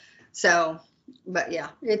 So, but yeah,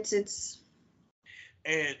 it's.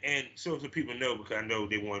 And so the people know, because I know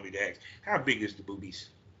they wanted me to ask, how big is the boobies?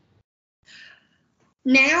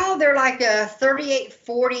 Now they're like a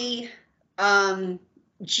 38-40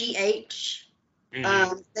 GH.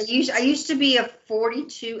 I used to be a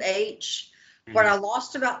 42H, but I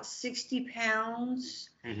lost about 60 pounds.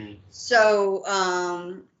 So,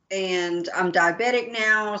 and I'm diabetic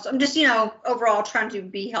now. So I'm just, overall trying to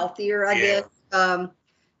be healthier, I guess. When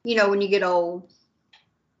you get old.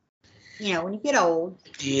 Yeah.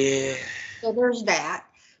 Yeah. So there's that.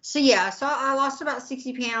 So yeah, so I lost about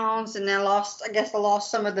 60 pounds, and then I lost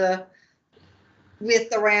some of the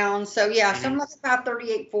width around. So yeah, so I'm like about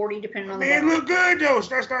 38-40, depending on the it looked good though.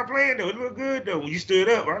 Start playing though. It looked good though. When you stood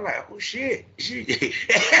up, I was like, oh shit.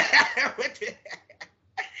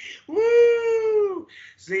 Woo!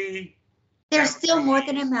 See, there's still more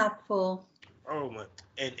than a mouthful. Oh my,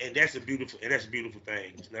 and that's a beautiful thing. There's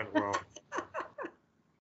nothing wrong.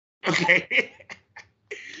 Okay.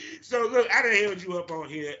 So look, I done held you up on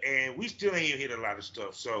here, and we still ain't hit a lot of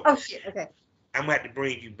stuff. So Oh shit. Okay. I'm gonna have to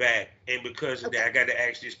bring you back, and because of that, I got to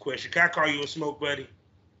ask this question. Can I call you a smoke buddy?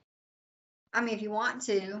 I mean, if you want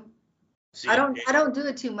to. See, I don't do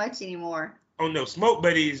it too much anymore. Oh no, Smoke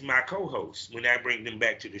Buddy is my co-host when I bring them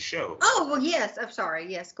back to the show. Oh well, yes. I'm sorry.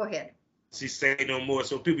 Yes, go ahead. See, say no more.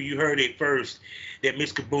 So people, you heard it first that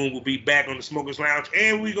Miss Kaboom will be back on the Smokers Lounge,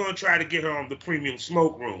 and we're gonna try to get her on the Premium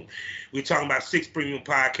Smoke Room. We're talking about 6 premium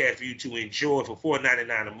podcasts for you to enjoy for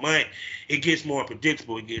 $4.99 a month. It gets more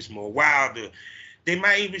predictable. It gets more wilder. They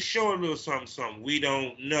might even show a little something. We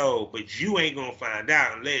don't know, but you ain't gonna find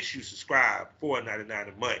out unless you subscribe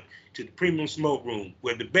 $4.99 a month to the Premium Smoke Room,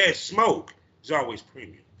 where the best smoke is always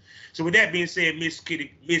premium. So with that being said, Miss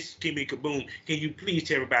Kimmy Kaboom, can you please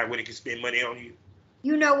tell everybody where they can spend money on you?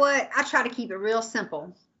 You know what? I try to keep it real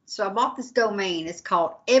simple. So I bought this domain. It's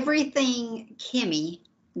called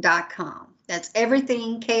everythingkimmy.com. That's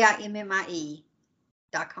everything, KIMMIE.com.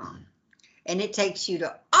 And it takes you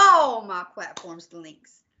to all my platforms, the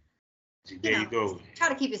links. There you go. Try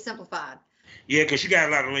to keep it simplified. Yeah, because you got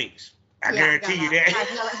a lot of links. I guarantee you that.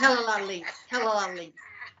 Hell a lot of links.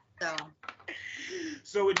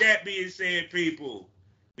 So with that being said, people,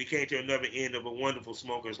 we came to another end of a wonderful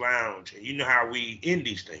Smokers Lounge. And you know how we end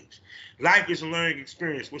these things. Life is a learning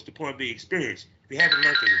experience. What's the point of the experience if you haven't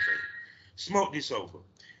learned anything? Smoke this over.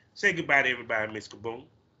 Say goodbye to everybody, Miss Kaboom.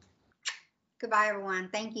 Goodbye, everyone.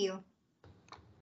 Thank you.